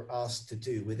that you're asked to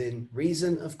do within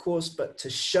reason, of course, but to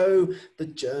show the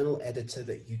journal editor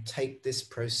that you take this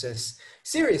process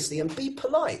seriously, and be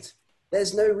polite.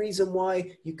 There's no reason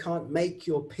why you can't make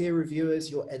your peer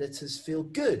reviewers, your editors, feel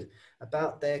good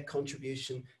about their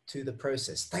contribution to the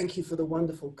process. Thank you for the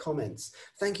wonderful comments.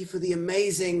 Thank you for the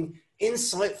amazing,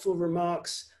 insightful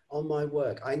remarks on my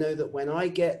work. I know that when I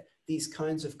get these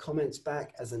kinds of comments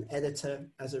back as an editor,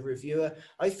 as a reviewer,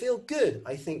 I feel good.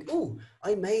 I think, oh,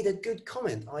 I made a good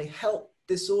comment. I helped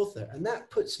this author. And that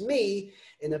puts me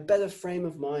in a better frame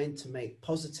of mind to make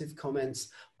positive comments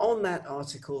on that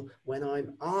article when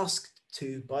I'm asked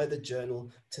to by the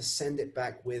journal to send it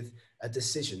back with a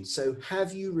decision. So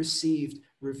have you received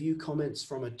review comments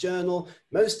from a journal?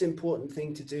 Most important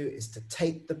thing to do is to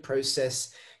take the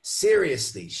process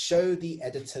seriously. Show the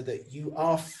editor that you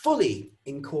are fully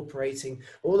incorporating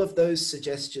all of those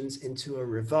suggestions into a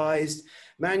revised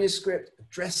manuscript,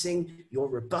 addressing your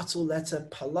rebuttal letter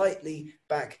politely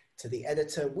back to the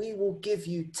editor. We will give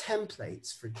you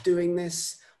templates for doing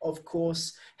this, of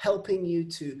course, helping you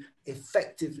to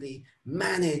effectively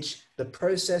manage the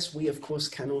process. We, of course,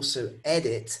 can also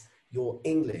edit your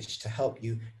English to help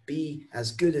you be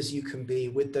as good as you can be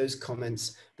with those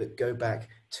comments that go back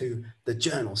to the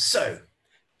journal. So,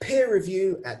 peer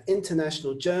review at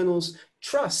international journals,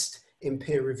 trust in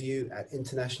peer review at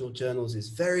international journals is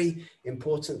very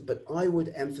important, but I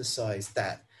would emphasize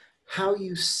that how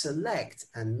you select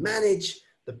and manage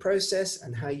the process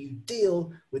and how you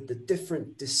deal with the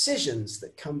different decisions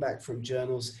that come back from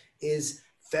journals is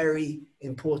very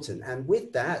important. And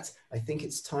with that, I think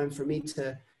it's time for me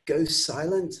to go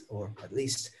silent, or at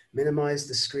least minimize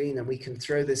the screen, and we can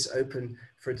throw this open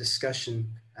for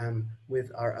discussion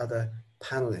with our other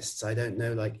panelists. I don't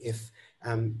know, like, if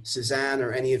Suzanne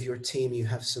or any of your team, you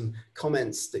have some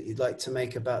comments that you'd like to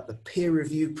make about the peer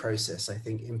review process, I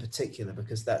think in particular,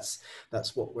 because that's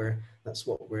what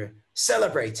we're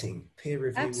celebrating, peer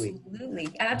review week. Absolutely,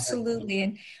 absolutely.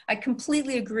 And I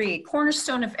completely agree.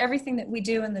 Cornerstone of everything that we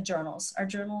do in the journals. Our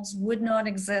journals would not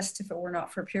exist if it were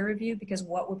not for peer review, because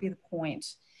what would be the point?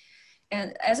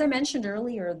 And as I mentioned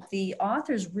earlier, the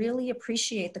authors really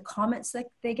appreciate the comments that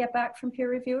they get back from peer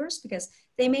reviewers, because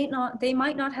they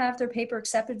might not have their paper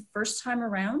accepted first time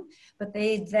around, but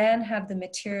they then have the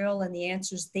material and the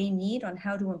answers they need on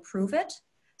how to improve it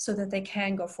so that they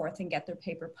can go forth and get their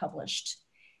paper published.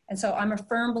 And so I'm a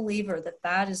firm believer that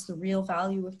that is the real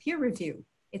value of peer review.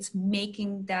 It's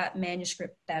making that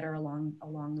manuscript better along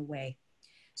the way.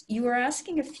 You were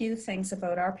asking a few things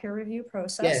about our peer review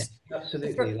process. Yes,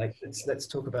 absolutely. Like let's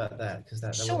talk about that, because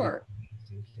that sure. Will be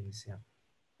interesting, please. Yeah.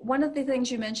 One of the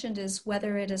things you mentioned is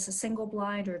whether it is a single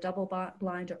blind or double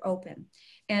blind or open,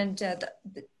 and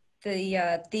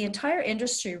the entire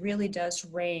industry really does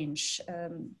range.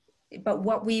 But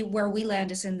where we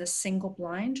land is in the single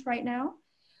blind right now.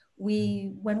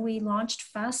 When we launched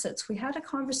Facets, we had a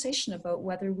conversation about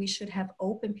whether we should have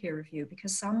open peer review,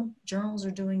 because some journals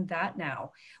are doing that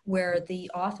now, where the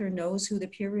author knows who the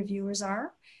peer reviewers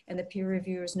are and the peer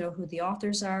reviewers know who the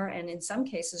authors are. And in some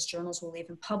cases, journals will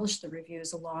even publish the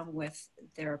reviews along with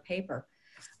their paper.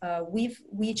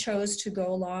 We chose to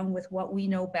go along with what we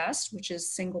know best, which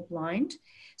is single blind.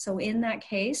 So in that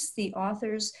case, the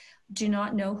authors do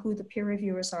not know who the peer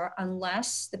reviewers are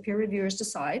unless the peer reviewers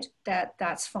decide that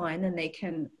that's fine and they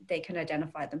can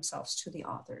identify themselves to the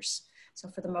authors. So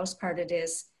for the most part, it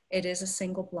is a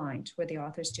single blind where the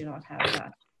authors do not have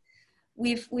that.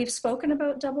 We've spoken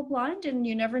about double blind, and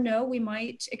you never know, we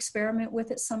might experiment with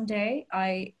it someday.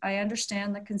 I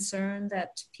understand the concern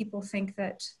that people think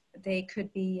that there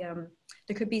could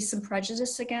be some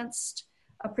prejudice against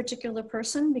a particular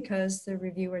person because the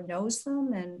reviewer knows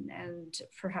them and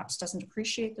perhaps doesn't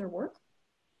appreciate their work.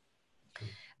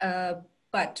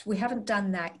 But we haven't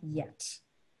done that yet.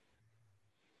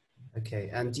 Okay,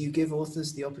 and do you give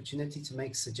authors the opportunity to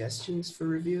make suggestions for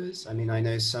reviewers? I mean, I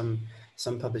know some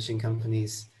publishing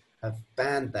companies have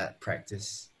banned that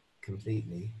practice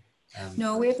completely.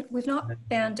 No, we've not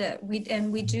banned it. We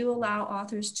do allow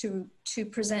authors to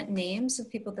present names of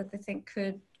people that they think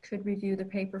could review the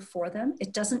paper for them.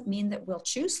 It doesn't mean that we'll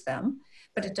choose them,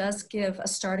 but it does give a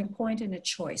starting point and a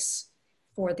choice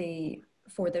for the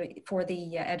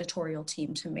editorial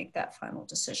team to make that final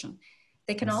decision.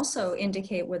 They can also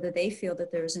indicate whether they feel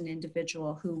that there's an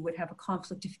individual who would have a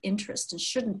conflict of interest and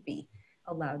shouldn't be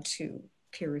allowed to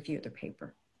peer review their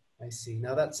paper. I see.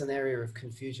 Now that's an area of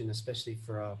confusion, especially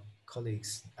for our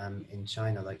colleagues in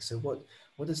China. Like, so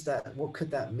what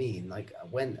could that mean? Like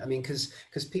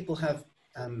because people have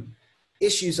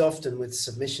issues often with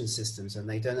submission systems, and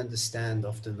they don't understand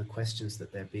often the questions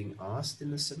that they're being asked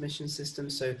in the submission system.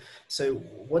 So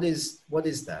what is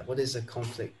that? What is a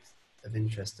conflict of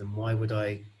interest, and why would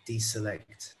I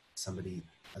deselect somebody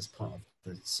as part of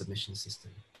the submission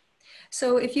system?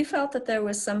 So if you felt that there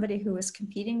was somebody who was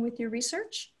competing with your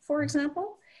research, for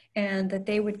example, and that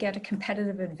they would get a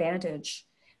competitive advantage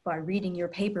by reading your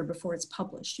paper before it's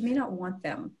published, you may not want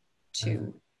them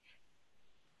to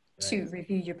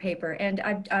review your paper. And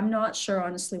I'm not sure,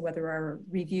 honestly, whether our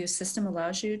review system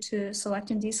allows you to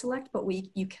select and deselect, but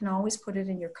you can always put it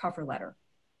in your cover letter.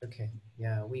 Okay,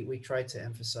 yeah, we try to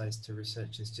emphasize to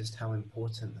researchers just how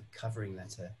important the covering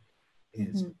letter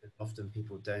is. Mm-hmm. Often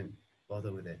people don't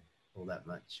bother with it all that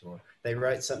much, or they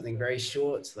write something very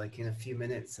short, like in a few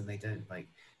minutes, and they don't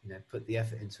put the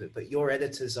effort into it. But your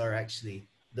editors are actually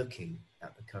looking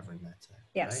at the covering letter.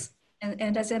 Yes. Right?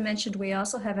 And as I mentioned, we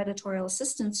also have editorial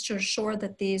assistants to ensure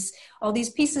that all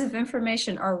these pieces of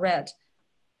information are read.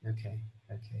 Okay,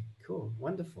 cool,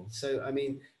 wonderful. So, I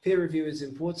mean, peer review is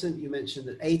important. You mentioned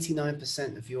that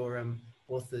 89% of your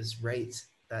authors rate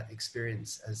that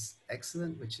experience as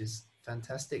excellent, which is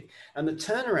fantastic. And the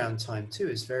turnaround time too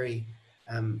is very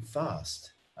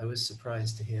fast. I was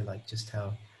surprised to hear just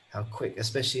how quick,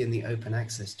 especially in the open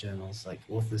access journals, like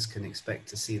authors can expect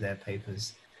to see their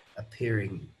papers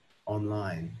appearing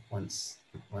online once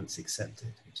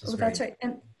accepted, which is that's right.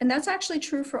 And that's actually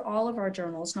true for all of our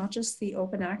journals, not just the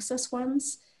open access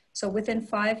ones. So within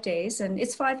 5 days, and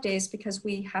it's 5 days because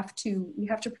we have to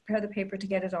prepare the paper to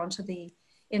get it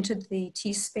into the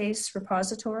T-Space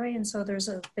repository. And so there's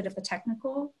a bit of a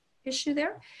technical issue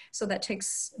there. So that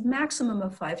takes maximum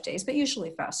of 5 days, but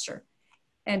usually faster.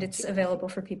 And it's available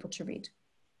for people to read.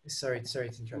 Sorry to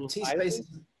interrupt. T-Space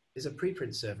is a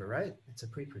preprint server, right? It's a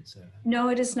preprint server. No,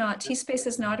 it is not. T-Space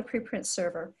is not a preprint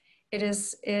server. It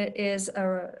is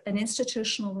an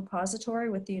institutional repository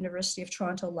with the University of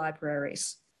Toronto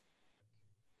Libraries.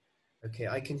 Okay,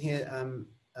 I can hear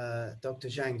Dr.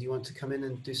 Zhang. Do you want to come in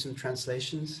and do some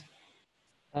translations?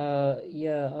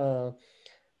 Yeah.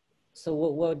 So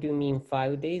what do you mean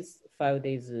 5 days? 5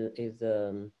 days is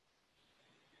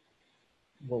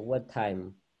what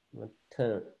time? What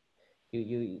turn?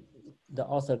 The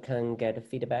author can get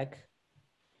feedback.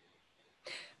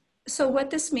 So what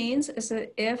this means is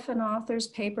that if an author's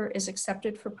paper is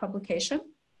accepted for publication,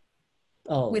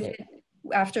 Oh, okay.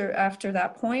 after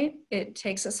that point, it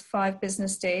takes us 5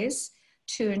 business days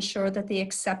to ensure that the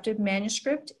accepted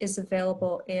manuscript is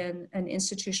available in an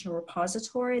institutional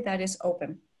repository that is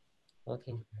open.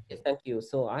 Okay, thank you.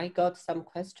 So I got some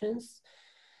questions.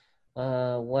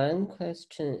 One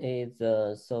question is,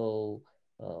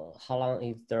 how long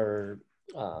is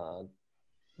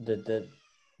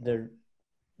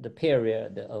the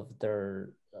period of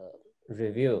the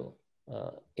review,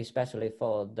 especially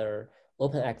for the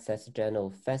open access journal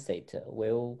facet?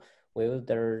 Will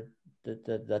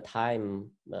the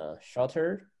time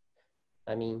shorter?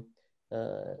 I mean,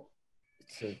 so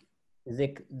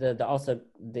the author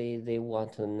they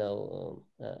want to know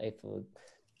if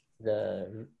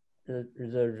the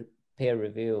peer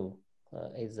review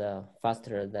is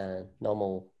faster than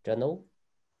normal journal.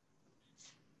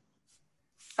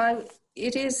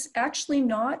 It is actually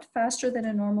not faster than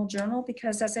a normal journal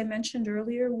because, as I mentioned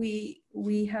earlier,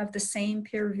 we have the same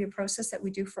peer review process that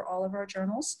we do for all of our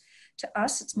journals. To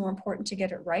us, it's more important to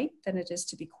get it right than it is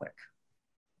to be quick.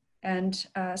 And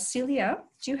Celia,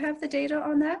 do you have the data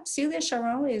on that? Celia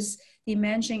Charon is the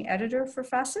managing editor for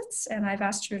Facets, and I've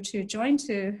asked her to join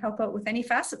to help out with any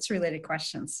Facets related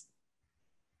questions.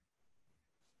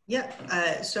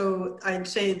 Yeah, so I'd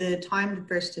say the time to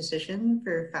first decision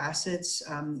for Facets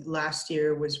last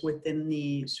year was within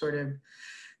the sort of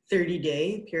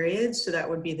 30-day period. So that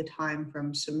would be the time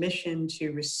from submission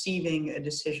to receiving a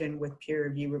decision with peer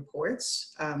review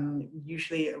reports.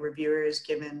 Usually a reviewer is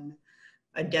given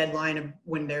a deadline of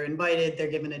when they're invited,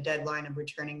 they're given a deadline of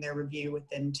returning their review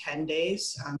within 10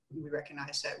 days. We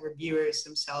recognize that reviewers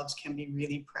themselves can be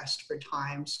really pressed for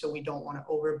time, so we don't want to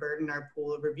overburden our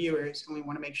pool of reviewers, and we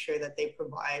want to make sure that they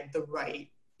provide the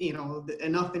right,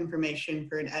 enough information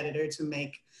for an editor to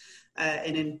make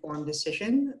an informed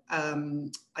decision.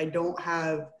 I don't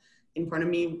have in front of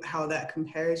me how that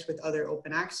compares with other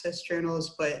open access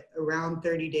journals, but around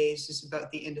 30 days is about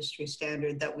the industry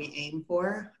standard that we aim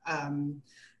for.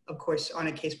 Of course, on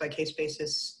a case-by-case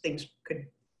basis, things could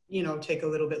take a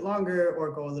little bit longer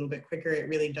or go a little bit quicker. It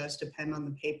really does depend on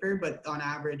the paper, but on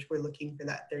average, we're looking for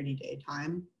that 30-day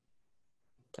time.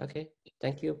 Okay,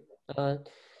 thank you.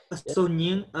 So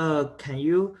Ning, can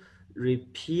you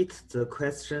repeat the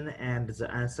question and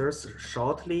the answers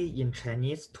shortly in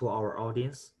Chinese to our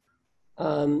audience?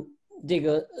 他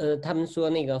们说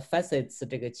那个 Facets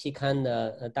这个期刊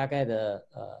的大概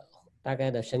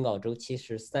的审稿周期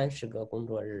是30个工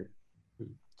作日，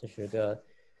这是个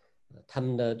他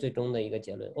们的最终的一个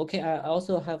结论。Okay, I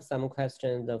also have some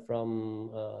questions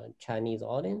from Chinese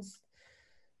audience.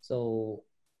 So,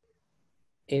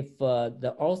 if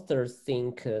the author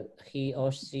think he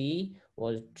or she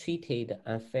was treated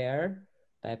unfair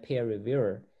by peer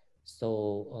reviewer,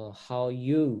 so how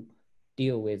you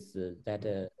deal with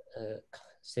that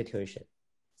situation?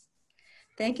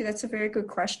 Thank you. That's a very good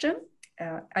question.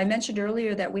 I mentioned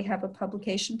earlier that we have a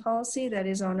publication policy that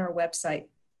is on our website.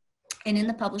 And in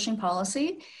the publishing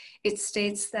policy, it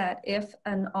states that if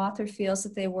an author feels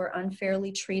that they were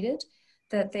unfairly treated,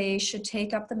 that they should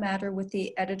take up the matter with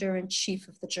the editor-in-chief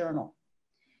of the journal.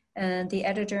 And the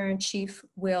editor-in-chief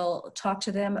will talk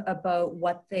to them about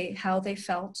how they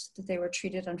felt that they were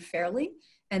treated unfairly,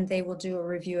 and they will do a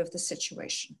review of the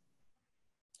situation.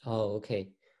 Oh,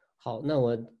 okay. 好，那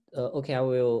我okay, I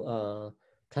will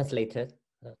translate it.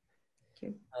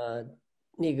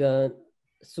 那个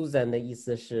Susan 的意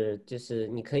思是，就是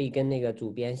你可以跟那个主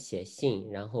编写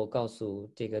信，然后告诉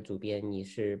这个主编你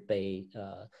是被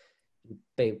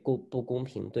不公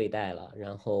平对待了，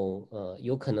然后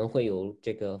有可能会有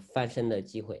这个翻身的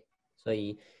机会，所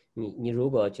以你如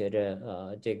果觉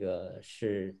着这个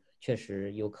是确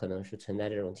实有可能是存在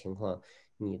这种情况，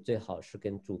你最好是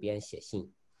跟主编写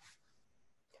信。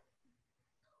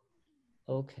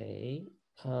Okay,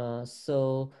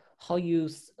 so how you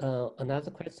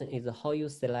another question is how you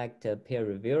select a peer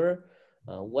reviewer?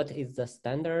 What is the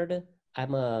standard?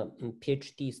 I'm a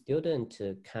PhD student.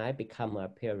 Can I become a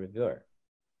peer reviewer?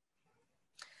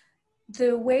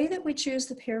 The way that we choose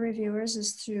the peer reviewers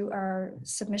is through our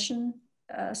submission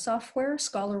software,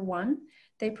 Scholar One.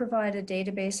 They provide a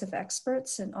database of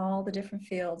experts in all the different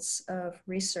fields of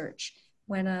research.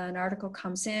 When an article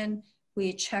comes in,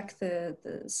 we check the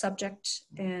subject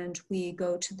and we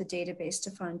go to the database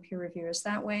to find peer reviewers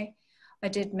that way. I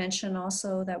did mention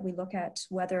also that we look at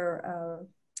whether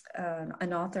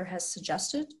an author has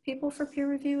suggested people for peer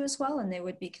review as well, and they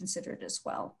would be considered as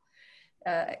well.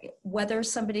 Whether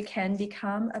somebody can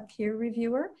become a peer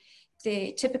reviewer,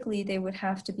 typically they would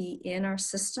have to be in our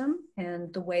system,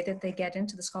 and the way that they get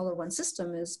into the ScholarOne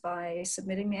system is by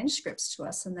submitting manuscripts to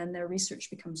us, and then their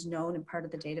research becomes known and part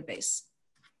of the database.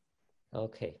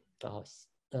 OK， 好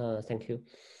，Thank you。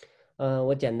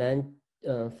我简单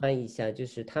翻译一下，就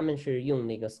是他们是用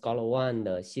那个 ScholarOne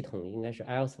的系统，应该是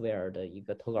Elsewhere 的一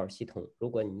个投稿系统。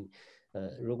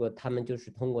如果他们就是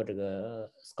通过这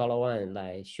个 ScholarOne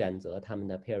来选择他们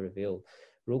的 peer review，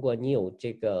 如果你有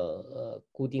这个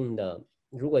固定的，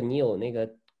如果你有那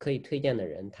个可以推荐的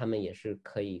人，他们也是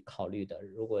可以考虑的。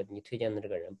如果你推荐的这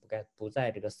个人不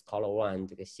在这个 ScholarOne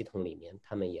这个系统里面，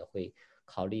他们也会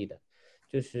考虑的。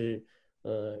就是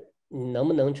你能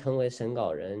不能成为审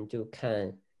稿人，就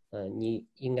看你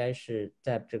应该是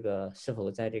是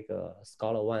否在这个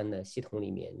ScholarOne 的系统里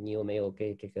面，你有没有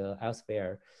给这个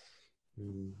Elsewhere，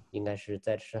 应该是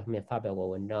在这上面发表过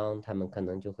文章，他们可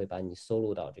能就会把你收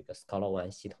录到这个 ScholarOne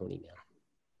系统里面。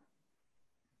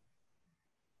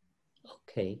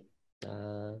Okay,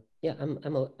 yeah,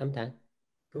 I'm done.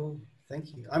 Cool,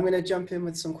 thank you. I'm going to jump in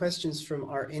with some questions from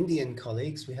our Indian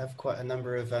colleagues. We have quite a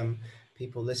number of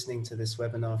people listening to this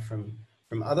webinar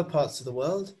from other parts of the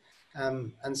world.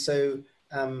 And so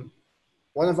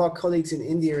one of our colleagues in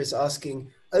India is asking,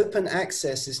 open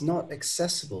access is not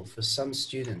accessible for some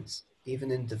students, even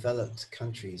in developed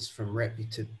countries from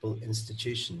reputable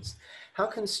institutions. How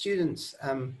can students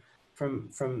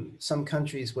from some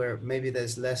countries where maybe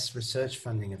there's less research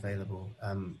funding available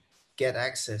get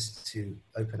access to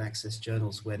open access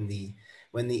journals when the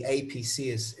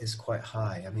APC is quite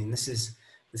high? I mean, this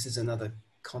is another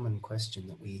common question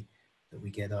that we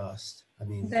get asked. I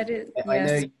mean, Yes. I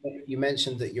know you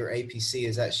mentioned that your APC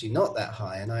is actually not that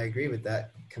high, and I agree with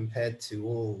that compared to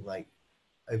all like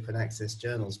open access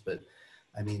journals. But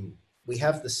I mean, we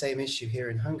have the same issue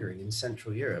here in Hungary, in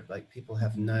Central Europe. Like, people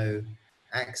have no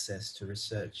access to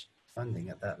research funding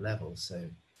at that level. So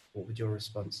what would your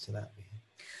response to that be?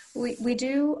 We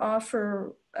do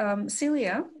offer,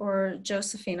 Celia or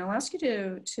Josephine, I'll ask you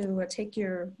to take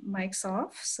your mics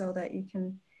off so that you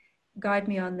can guide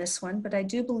me on this one. But I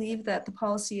do believe that the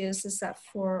policy is that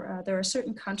for there are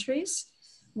certain countries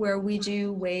where we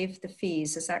do waive the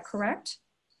fees. Is that correct?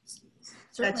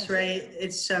 That's right.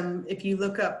 It's if you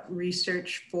look up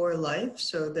Research for Life,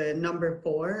 so the number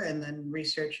 4 and then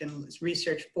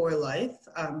Research for Life,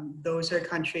 those are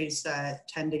countries that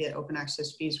tend to get open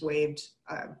access fees waived,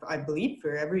 I believe,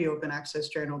 for every open access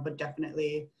journal, but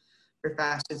definitely for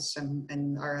Facets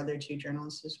and our other 2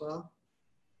 journals as well.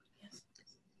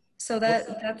 So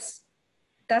that's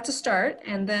a start.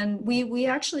 And then we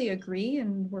actually agree,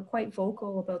 and we're quite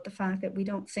vocal about the fact that we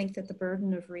don't think that the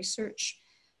burden of research,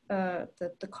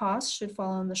 that the cost should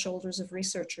fall on the shoulders of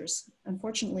researchers.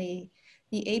 Unfortunately,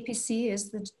 the APC is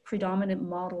the predominant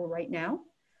model right now.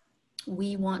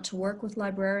 We want to work with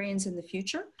librarians in the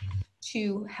future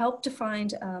to help to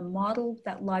find a model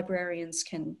that librarians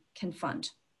can fund.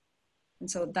 And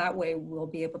so that way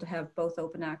we'll be able to have both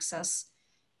open access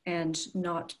and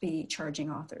not be charging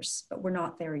authors, but we're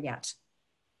not there yet.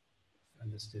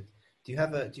 Understood. Do you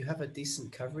have a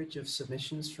decent coverage of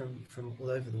submissions from all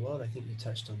over the world? I think you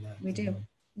touched on that. We do.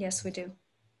 Yes, we do.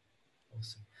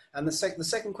 Awesome. And the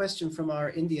second question from our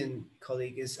Indian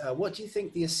colleague is, what do you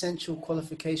think the essential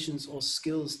qualifications or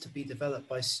skills to be developed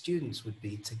by students would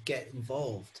be to get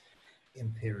involved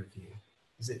in peer review?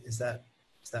 Is that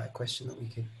a question that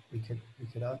we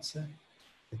could answer?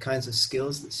 The kinds of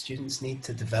skills that students need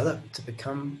to develop to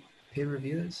become peer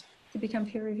reviewers? To become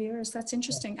peer reviewers, that's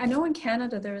interesting. I know in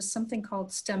Canada there is something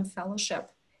called STEM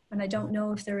Fellowship, and I don't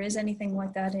know if there is anything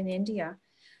like that in India.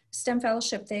 STEM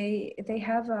Fellowship, they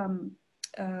have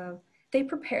they're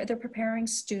preparing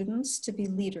students to be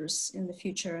leaders in the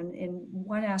future, and in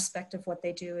one aspect of what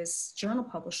they do is journal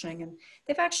publishing, and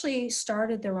they've actually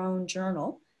started their own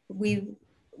journal. We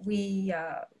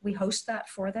host that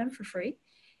for them for free,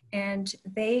 and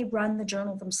they run the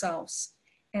journal themselves.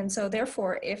 And so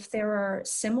therefore, if there are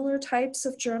similar types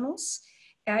of journals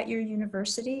at your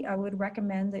university, I would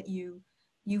recommend that you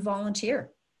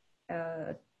volunteer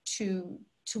to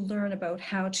learn about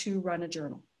how to run a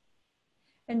journal.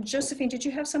 And Josephine, did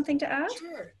you have something to add?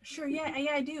 Sure. Yeah,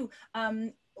 I do.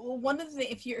 well, one of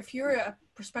the, if you're a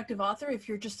prospective author, if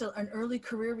you're just an early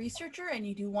career researcher and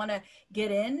you do want to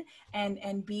get in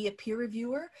and be a peer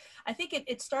reviewer, I think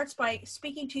it starts by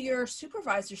speaking to your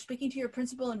supervisor, speaking to your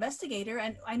principal investigator.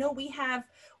 And I know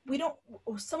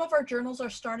some of our journals are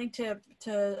starting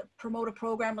to promote a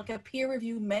program like a peer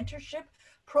review mentorship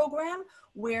program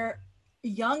where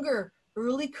younger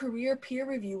early career peer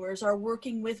reviewers are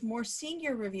working with more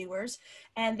senior reviewers,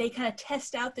 and they kind of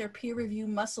test out their peer review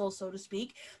muscle, so to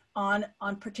speak, on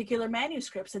particular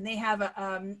manuscripts. And they have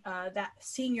that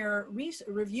senior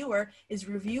reviewer is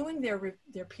reviewing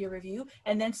their peer review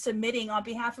and then submitting on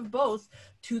behalf of both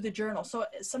to the journal. So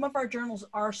some of our journals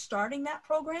are starting that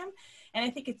program, and I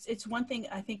think it's one thing.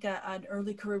 I think an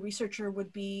early career researcher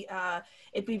would be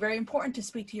it'd be very important to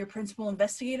speak to your principal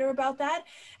investigator about that.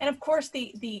 And of course,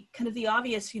 the kind of the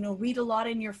obvious, read a lot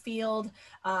in your field,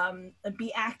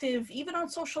 be active, even on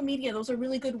social media. Those are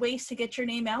really good ways to get your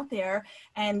name out there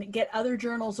and get other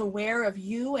journals aware of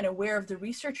you and aware of the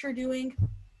research you're doing.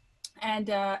 And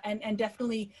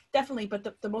definitely,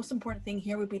 but the most important thing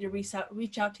here would be to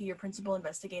reach out to your principal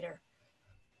investigator.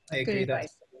 I Good agree.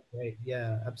 advice. That's great.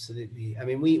 Yeah, absolutely. I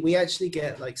mean, we actually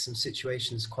get like some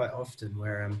situations quite often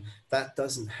where that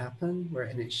doesn't happen,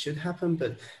 and it should happen.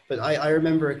 But I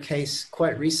remember a case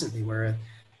quite recently where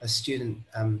a student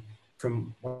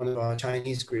from one of our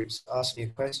Chinese groups asked me a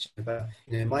question about,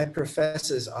 my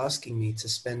professor's asking me to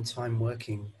spend time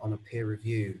working on a peer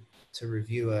review, to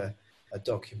review a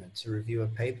document, to review a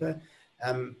paper,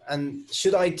 and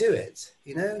should I do it?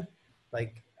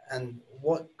 And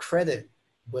what credit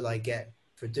will I get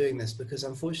for doing this? Because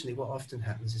unfortunately, what often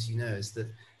happens, as is that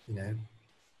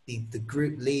the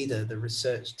group leader, the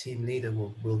research team leader,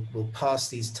 will pass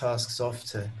these tasks off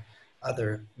to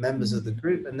other members of the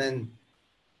group, and then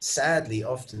sadly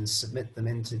often submit them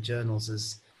into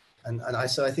journals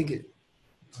so I think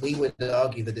we would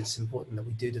argue that it's important that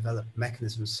we do develop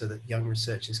mechanisms so that young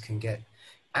researchers can get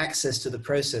access to the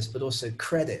process, but also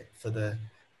credit for the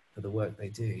work they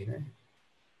do.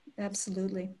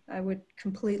 Absolutely. I would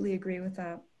completely agree with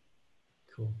that.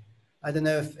 Cool. I don't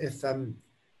know if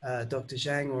Dr.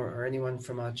 Zhang or anyone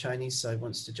from our Chinese side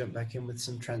wants to jump back in with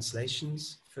some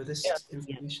translations for this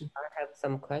information. I have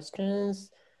some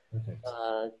questions. Perfect.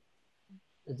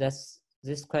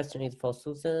 This question is for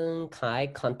Susan. Can I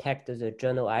contact the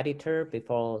journal editor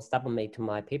before submit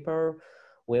my paper?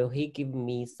 Will he give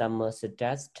me some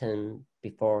suggestion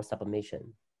before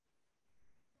submission?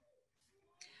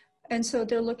 And so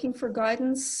they're looking for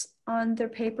guidance on their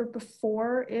paper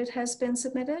before it has been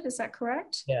submitted. Is that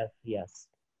correct? Yes.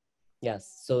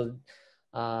 So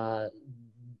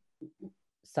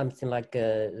something like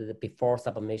before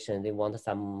submission, they want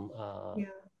some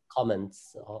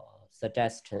comments or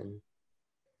suggestion.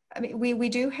 I mean, we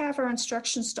do have our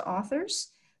instructions to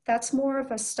authors. That's more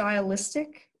of a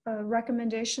stylistic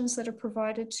recommendations that are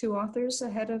provided to authors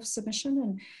ahead of submission,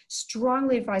 and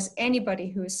strongly advise anybody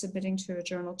who is submitting to a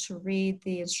journal to read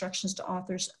the instructions to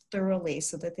authors thoroughly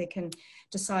so that they can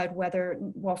decide whether,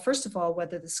 well, first of all,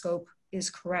 whether the scope is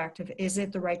correct. Is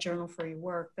it the right journal for your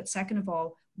work? But second of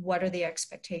all, what are the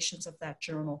expectations of that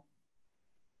journal?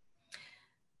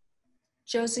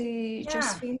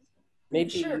 Josephine? Maybe,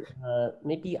 sure.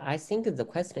 Maybe I think the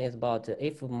question is about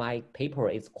if my paper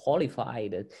is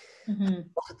qualified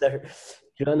for the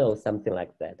journal, something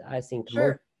like that. I think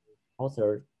most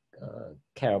authors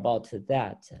care about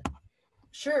that.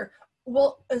 Sure.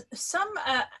 Well,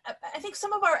 I think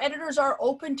some of our editors are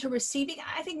open to receiving,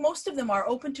 I think most of them are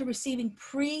open to receiving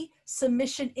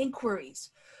pre-submission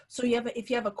inquiries. So if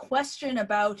you have a question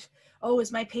about, oh,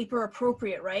 is my paper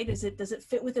appropriate, right? Does it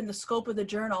fit within the scope of the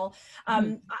journal?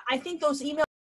 I think those emails